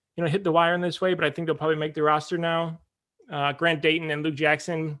hit the wire in this way, but I think they'll probably make the roster now. Grant Dayton and Luke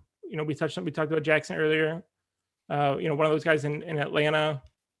Jackson. We talked about Jackson earlier. One of those guys in Atlanta.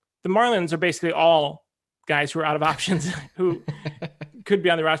 The Marlins are basically all guys who are out of options who could be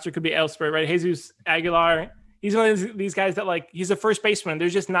on the roster, could be elsewhere, right? Jesus Aguilar, he's one of these guys that he's a first baseman.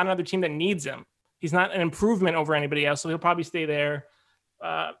 There's just not another team that needs him. He's not an improvement over anybody else, so he'll probably stay there.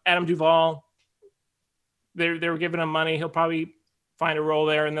 Adam Duvall, they were giving him money. He'll probably find a role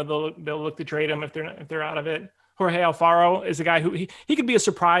there, and they'll look to trade him if they're out of it. Jorge Alfaro is a guy who he could be a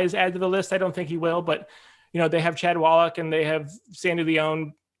surprise add to the list. I don't think he will, but they have Chad Wallach and they have Sandy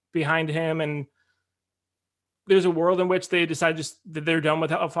Leon behind him, and there's a world in which they decide just that they're done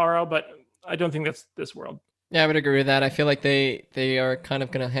with Alfaro, but I don't think that's this world. Yeah, I would agree with that. I feel like they are kind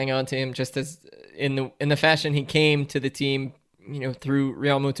of going to hang on to him just as in the fashion he came to the team, through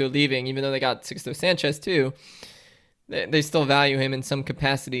Real Muto leaving, even though they got Sixto Sanchez too. They still value him in some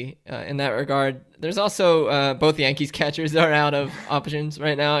capacity in that regard. There's also both Yankees catchers are out of options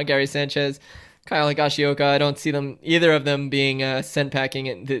right now. Gary Sanchez, Kyle Higashioka. I don't see either of them being sent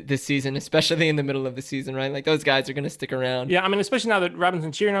packing this season, especially in the middle of the season, right? Like those guys are going to stick around. Yeah, I mean, especially now that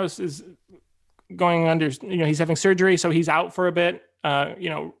Robinson Chirinos is going under, he's having surgery, so he's out for a bit.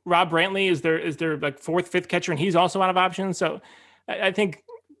 Rob Brantley is their like fourth, fifth catcher, and he's also out of options. So I think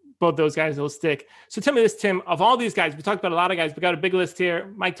both those guys will stick. So tell me this, Tim, of all these guys, we talked about a lot of guys. We got a big list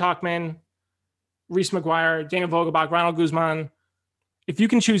here. Mike Tauchman, Reese McGuire, Daniel Vogelbach, Ronald Guzman. If you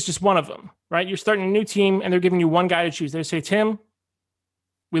can choose just one of them, right? You're starting a new team and they're giving you one guy to choose. They say, Tim,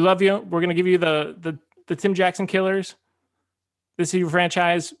 we love you. We're going to give you the Tim Jackson Killers. This is your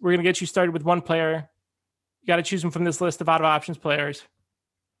franchise. We're going to get you started with one player. You got to choose them from this list of out of options players.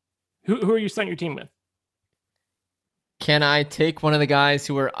 Who are you starting your team with? Can I take one of the guys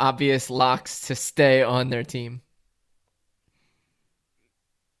who are obvious locks to stay on their team?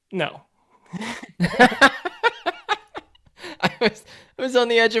 No. I was on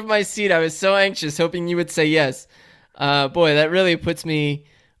the edge of my seat. I was so anxious, hoping you would say yes. Boy, that really puts me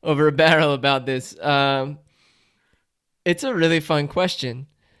over a barrel about this. It's a really fun question.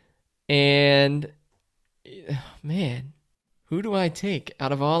 And, man, who do I take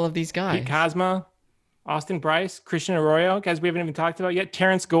out of all of these guys? Pete Kozma, Austin Bryce, Christian Arroyo, guys we haven't even talked about yet.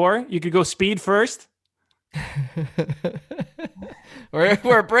 Terrence Gore, you could go speed first.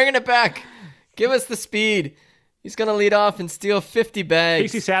 We're bringing it back. Give us the speed. He's going to lead off and steal 50 bags.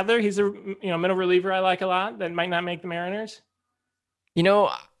 Casey Sadler, he's a middle reliever I like a lot that might not make the Mariners.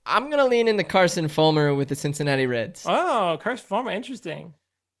 I'm going to lean into Carson Fulmer with the Cincinnati Reds. Oh, Carson Fulmer, interesting.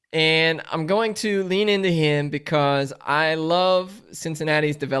 And I'm going to lean into him because I love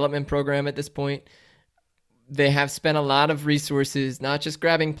Cincinnati's development program at this point. They have spent a lot of resources, not just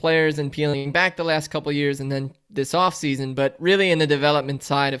grabbing players and peeling back the last couple of years and then this offseason, but really in the development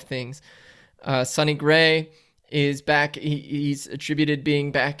side of things. Sonny Gray is back. He's attributed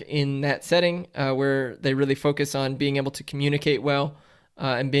being back in that setting where they really focus on being able to communicate well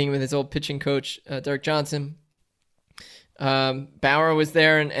and being with his old pitching coach, Derek Johnson. Bauer was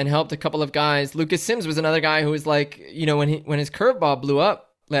there and helped a couple of guys. Lucas Sims was another guy who was like, when his curveball blew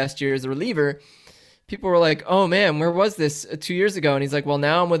up last year as a reliever, people were like, oh man, where was this 2 years ago? And he's like, well,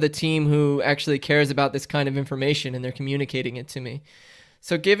 now I'm with a team who actually cares about this kind of information and they're communicating it to me.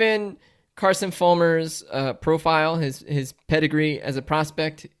 So given Carson Fulmer's profile, his pedigree as a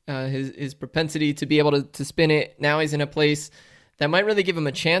prospect, his propensity to be able to spin it, now he's in a place that might really give him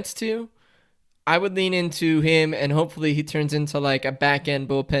a chance to. I would lean into him, and hopefully he turns into like a back-end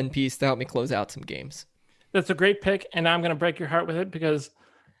bullpen piece to help me close out some games. That's a great pick, and I'm going to break your heart with it because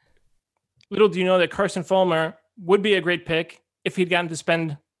little do you know that Carson Fulmer would be a great pick if he'd gotten to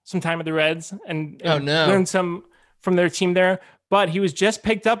spend some time with the Reds and learn some from their team there. But he was just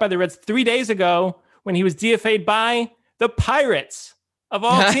picked up by the Reds 3 days ago when he was DFA'd by the Pirates, of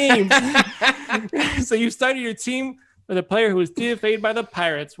all teams. So you started your team with a player who was DFA'd by the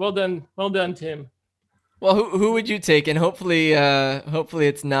Pirates. Well done, Tim. Well, who would you take? And hopefully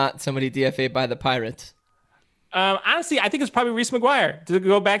it's not somebody DFA'd by the Pirates. Honestly, I think it's probably Reese McGuire to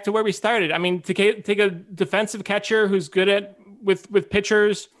go back to where we started. I mean, to take a defensive catcher who's good with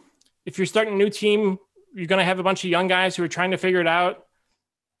pitchers. If you're starting a new team, you're going to have a bunch of young guys who are trying to figure it out.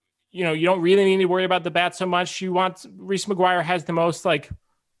 You don't really need to worry about the bat so much. Reese McGuire has the most, like,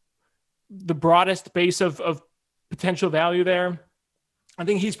 the broadest base of potential value there. I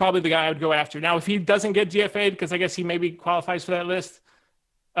think he's probably the guy I would go after. Now, if he doesn't get DFA'd, because I guess he maybe qualifies for that list,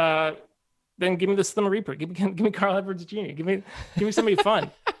 then give me the Slim Reaper. Give me Carl Edwards Jr. Give me somebody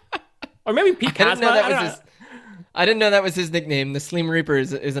fun. Or maybe Pete Kozma. I didn't know that was his nickname. The Slim Reaper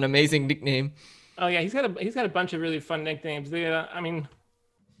is an amazing nickname. Oh yeah, he's got a bunch of really fun nicknames. They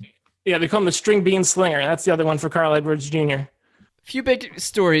call him the String Bean Slinger. That's the other one for Carl Edwards Jr. Few big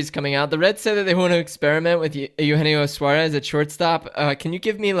stories coming out. The Reds said that they want to experiment with Eugenio Suarez at shortstop. Can you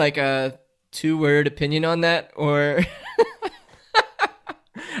give me like a 2-word opinion on that? Or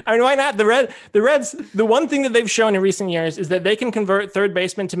I mean, why not? The Reds, the one thing that they've shown in recent years is that they can convert third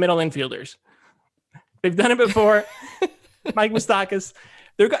basemen to middle infielders. They've done it before. Mike Moustakas.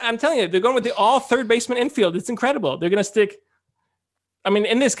 I'm telling you, they're going with the all third baseman infield. It's incredible. They're going to stick. I mean,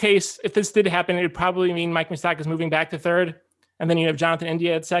 in this case, if this did happen, it would probably mean Mike Moustakas moving back to third. And then you have Jonathan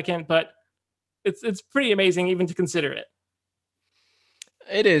India at second, but it's pretty amazing even to consider it.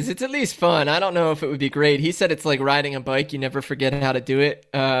 It is. It's at least fun. I don't know if it would be great. He said it's like riding a bike. You never forget how to do it.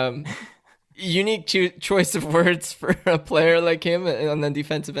 Unique choice of words for a player like him on the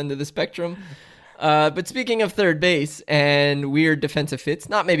defensive end of the spectrum. But speaking of third base and weird defensive fits,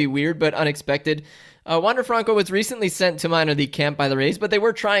 not maybe weird, but unexpected, Wander Franco was recently sent to minor league camp by the Rays, but they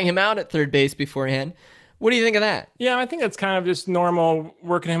were trying him out at third base beforehand. What do you think of that? Yeah, I think that's kind of just normal,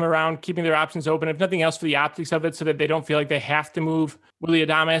 working him around, keeping their options open, if nothing else for the optics of it, so that they don't feel like they have to move Willy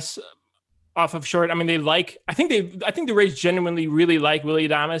Adames off of short. I mean, I think the Rays genuinely really like Willy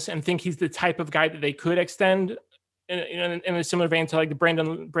Adames and think he's the type of guy that they could extend in a similar vein to like the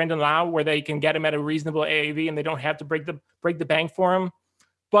Brandon Lau, where they can get him at a reasonable AAV and they don't have to break the bank for him.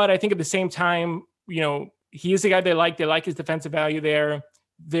 But I think at the same time, he is the guy they like. They like his defensive value there.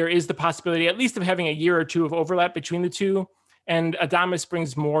 There is the possibility at least of having a year or two of overlap between the two. And Adames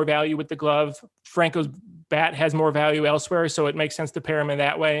brings more value with the glove. Franco's bat has more value elsewhere, so it makes sense to pair him in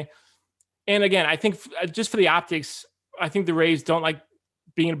that way. And again, I think just for the optics, I think the Rays don't like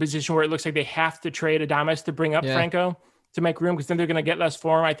being in a position where it looks like they have to trade Adames to bring up Franco to make room, because then they're going to get less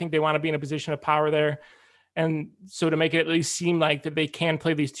for him. I think they want to be in a position of power there. And so to make it at least seem like that they can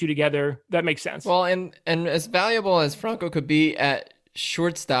play these two together, that makes sense. Well, and as valuable as Franco could be at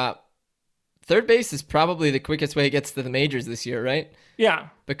shortstop, third base is probably the quickest way it gets to the majors this year, right? Yeah.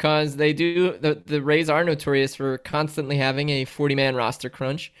 Because the Rays are notorious for constantly having a 40-man roster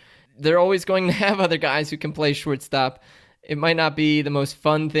crunch. They're always going to have other guys who can play shortstop. It might not be the most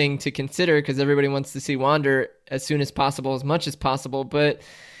fun thing to consider because everybody wants to see Wander as soon as possible, as much as possible. But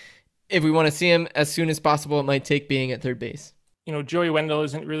if we want to see him as soon as possible, it might take being at third base. Joey Wendell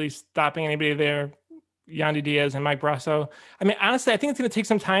isn't really stopping anybody there. Yandy Diaz and Mike Brasso. I mean, honestly, I think it's going to take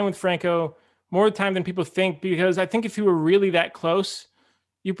some time with Franco, more time than people think, because I think if you were really that close,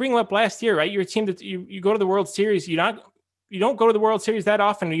 you bring him up last year, right? You're a team that you go to the World Series. You don't go to the World Series that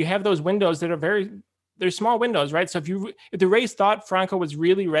often. You have those windows that are they're small windows, right? So if the Rays thought Franco was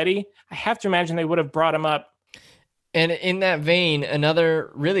really ready, I have to imagine they would have brought him up. And in that vein,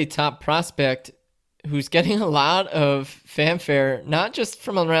 another really top prospect who's getting a lot of fanfare, not just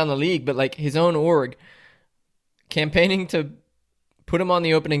from around the league, but like his own org, campaigning to put him on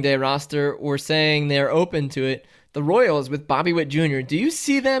the opening day roster or saying they're open to it. The Royals with Bobby Witt Jr., do you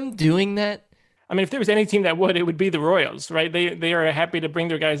see them doing that? I mean, if there was any team that would, it would be the Royals, right? They are happy to bring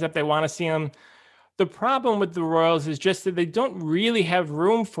their guys up. They want to see them. The problem with the Royals is just that they don't really have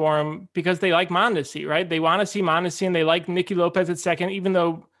room for him because they like Mondesi, right? They want to see Mondesi and they like Nicky Lopez at second, even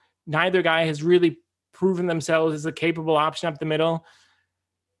though neither guy has really proven themselves as a capable option up the middle.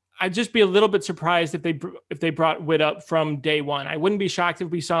 I'd just be a little bit surprised if they brought Witt up from day one. I wouldn't be shocked if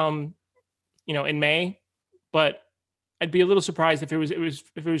we saw him, in May, but I'd be a little surprised if it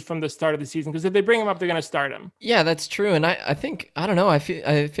was from the start of the season, because if they bring him up, they're going to start him. Yeah, that's true. And I think, I don't know, I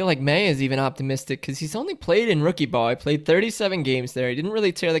feel like May is even optimistic because he's only played in rookie ball. He played 37 games there. He didn't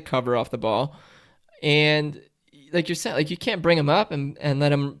really tear the cover off the ball. And like you're saying, like you can't bring him up and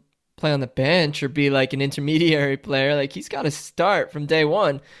let him play on the bench or be like an intermediary player. Like he's got to start from day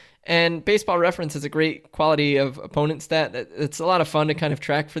one. And Baseball Reference has a great quality of opponent stat. It's a lot of fun to kind of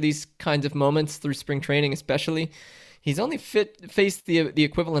track for these kinds of moments through spring training, especially. He's only faced the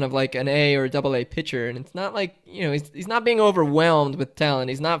equivalent of like an A or a AA pitcher, and it's not like, he's not being overwhelmed with talent.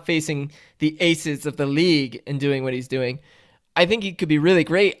 He's not facing the aces of the league and doing what he's doing. I think he could be really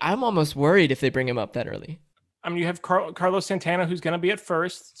great. I'm almost worried if they bring him up that early. I mean, you have Carlos Santana, who's going to be at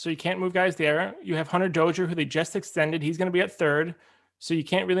first, so you can't move guys there. You have Hunter Dozier, who they just extended. He's going to be at third, so you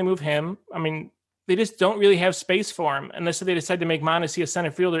can't really move him. I mean, they just don't really have space for him unless they decide to make Mondesi a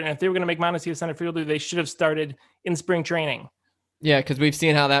center fielder. And if they were going to make Mondesi a center fielder, they should have started in spring training. Yeah, because we've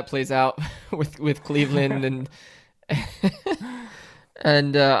seen how that plays out with Cleveland and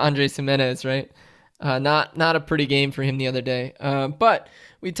and Andres Gimenez, right? Not a pretty game for him the other day. But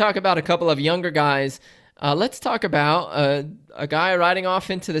we talk about a couple of younger guys. Let's talk about a guy riding off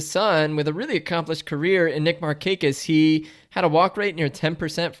into the sun with a really accomplished career in Nick Markakis. He had a walk rate near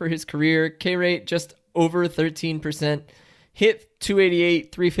 10% for his career, K rate just over 13%, hit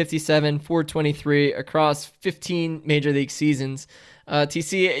 288, 357, 423 across 15 major league seasons.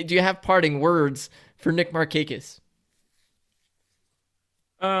 TC, do you have parting words for Nick Markakis?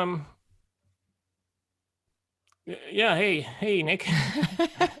 Yeah. Hey, Nick.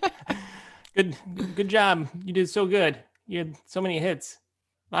 Good job. You did so good. You had so many hits,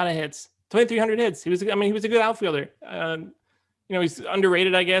 a lot of hits, 2,300 hits. He was a good outfielder. He's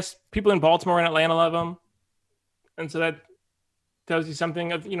underrated, I guess. People in Baltimore and Atlanta love him. And so that tells you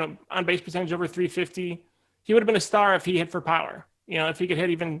something of, on base percentage over 350. He would have been a star if he hit for power. If he could hit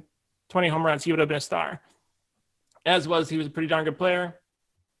even 20 home runs, he would have been a star. He was a pretty darn good player.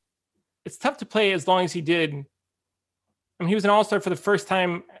 It's tough to play as long as he did. I mean, he was an all-star for the first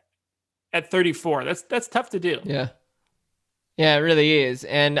time at 34. That's tough to do. Yeah, it really is.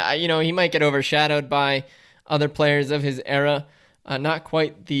 And, he might get overshadowed by other players of his era. Not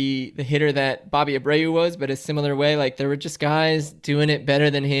quite the hitter that Bobby Abreu was, but a similar way. Like there were just guys doing it better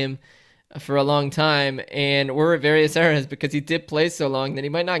than him for a long time, and we're at various eras because he did play so long that he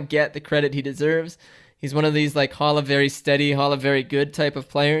might not get the credit he deserves. He's one of these like Hall of Very Steady, Hall of Very Good type of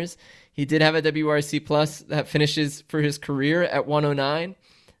players. He did have a WRC plus that finishes for his career at 109.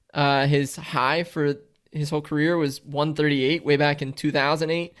 His high for his whole career was 138 way back in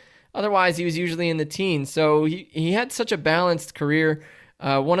 2008. Otherwise, he was usually in the teens. So he had such a balanced career.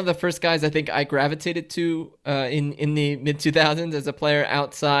 One of the first guys I think I gravitated to in the mid-2000s as a player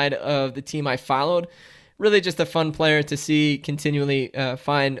outside of the team I followed. Really just a fun player to see continually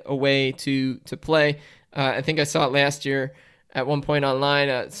find a way to play. I think I saw it last year at one point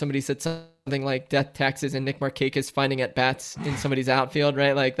online. Somebody said something like death taxes and Nick Markakis finding at bats in somebody's outfield,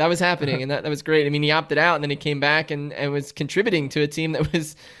 right? Like that was happening, and that was great. I mean, he opted out and then he came back and was contributing to a team that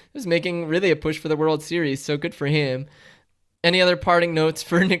was making really a push for the World Series. So good for him. Any other parting notes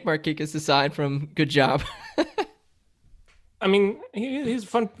for Nick Markakis aside from good job? I mean, he's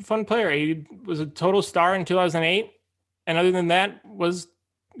a fun player. He was a total star in 2008. And other than that,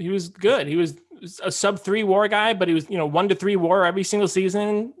 he was good. He was a sub-3 WAR guy, but he was 1 to 3 WAR every single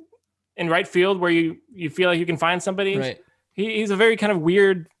season in right field where you feel like you can find somebody. Right. He's a very kind of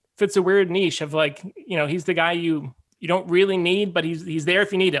weird, fits a weird niche of like, he's the guy you don't really need, but he's there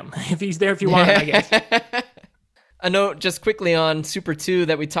if you need him. If he's there if you want him, I guess. A note just quickly on Super 2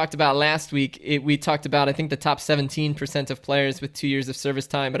 that we talked about last week. We talked about, I think, the top 17% of players with 2 years of service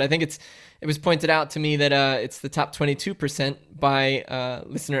time, but I think it was pointed out to me that it's the top 22% by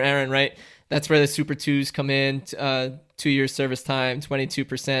listener Aaron, right? That's where the Super 2s come in, 2 years service time,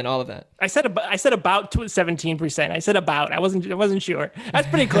 22%, all of that. I said about 17%. I said about. I wasn't sure. That's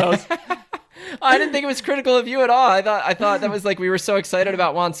pretty close. I didn't think it was critical of you at all. I thought that was like we were so excited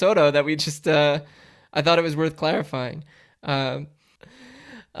about Juan Soto that we just I thought it was worth clarifying.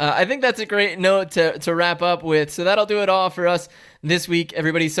 I think that's a great note to wrap up with. So that'll do it all for us this week,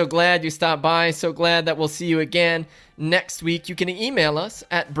 everybody. So glad you stopped by. So glad that we'll see you again next week. You can email us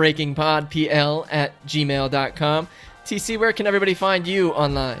at breakingpodpl@gmail.com. TC, where can everybody find you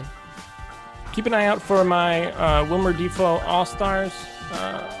online? Keep an eye out for my Wilmer Defoe All-Stars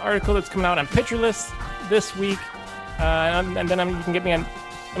article that's coming out on Pitcher List this week. And then you can get me on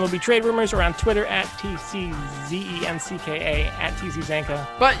MLB Trade Rumors or on Twitter at TCZENCKA, at TCZanka.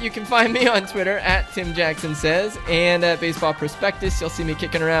 But you can find me on Twitter at Tim Jackson Says, and at Baseball Prospectus. You'll see me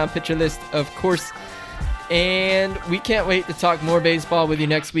kicking around Pitcher List, of course. And we can't wait to talk more baseball with you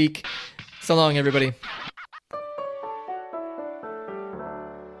next week. So long, everybody.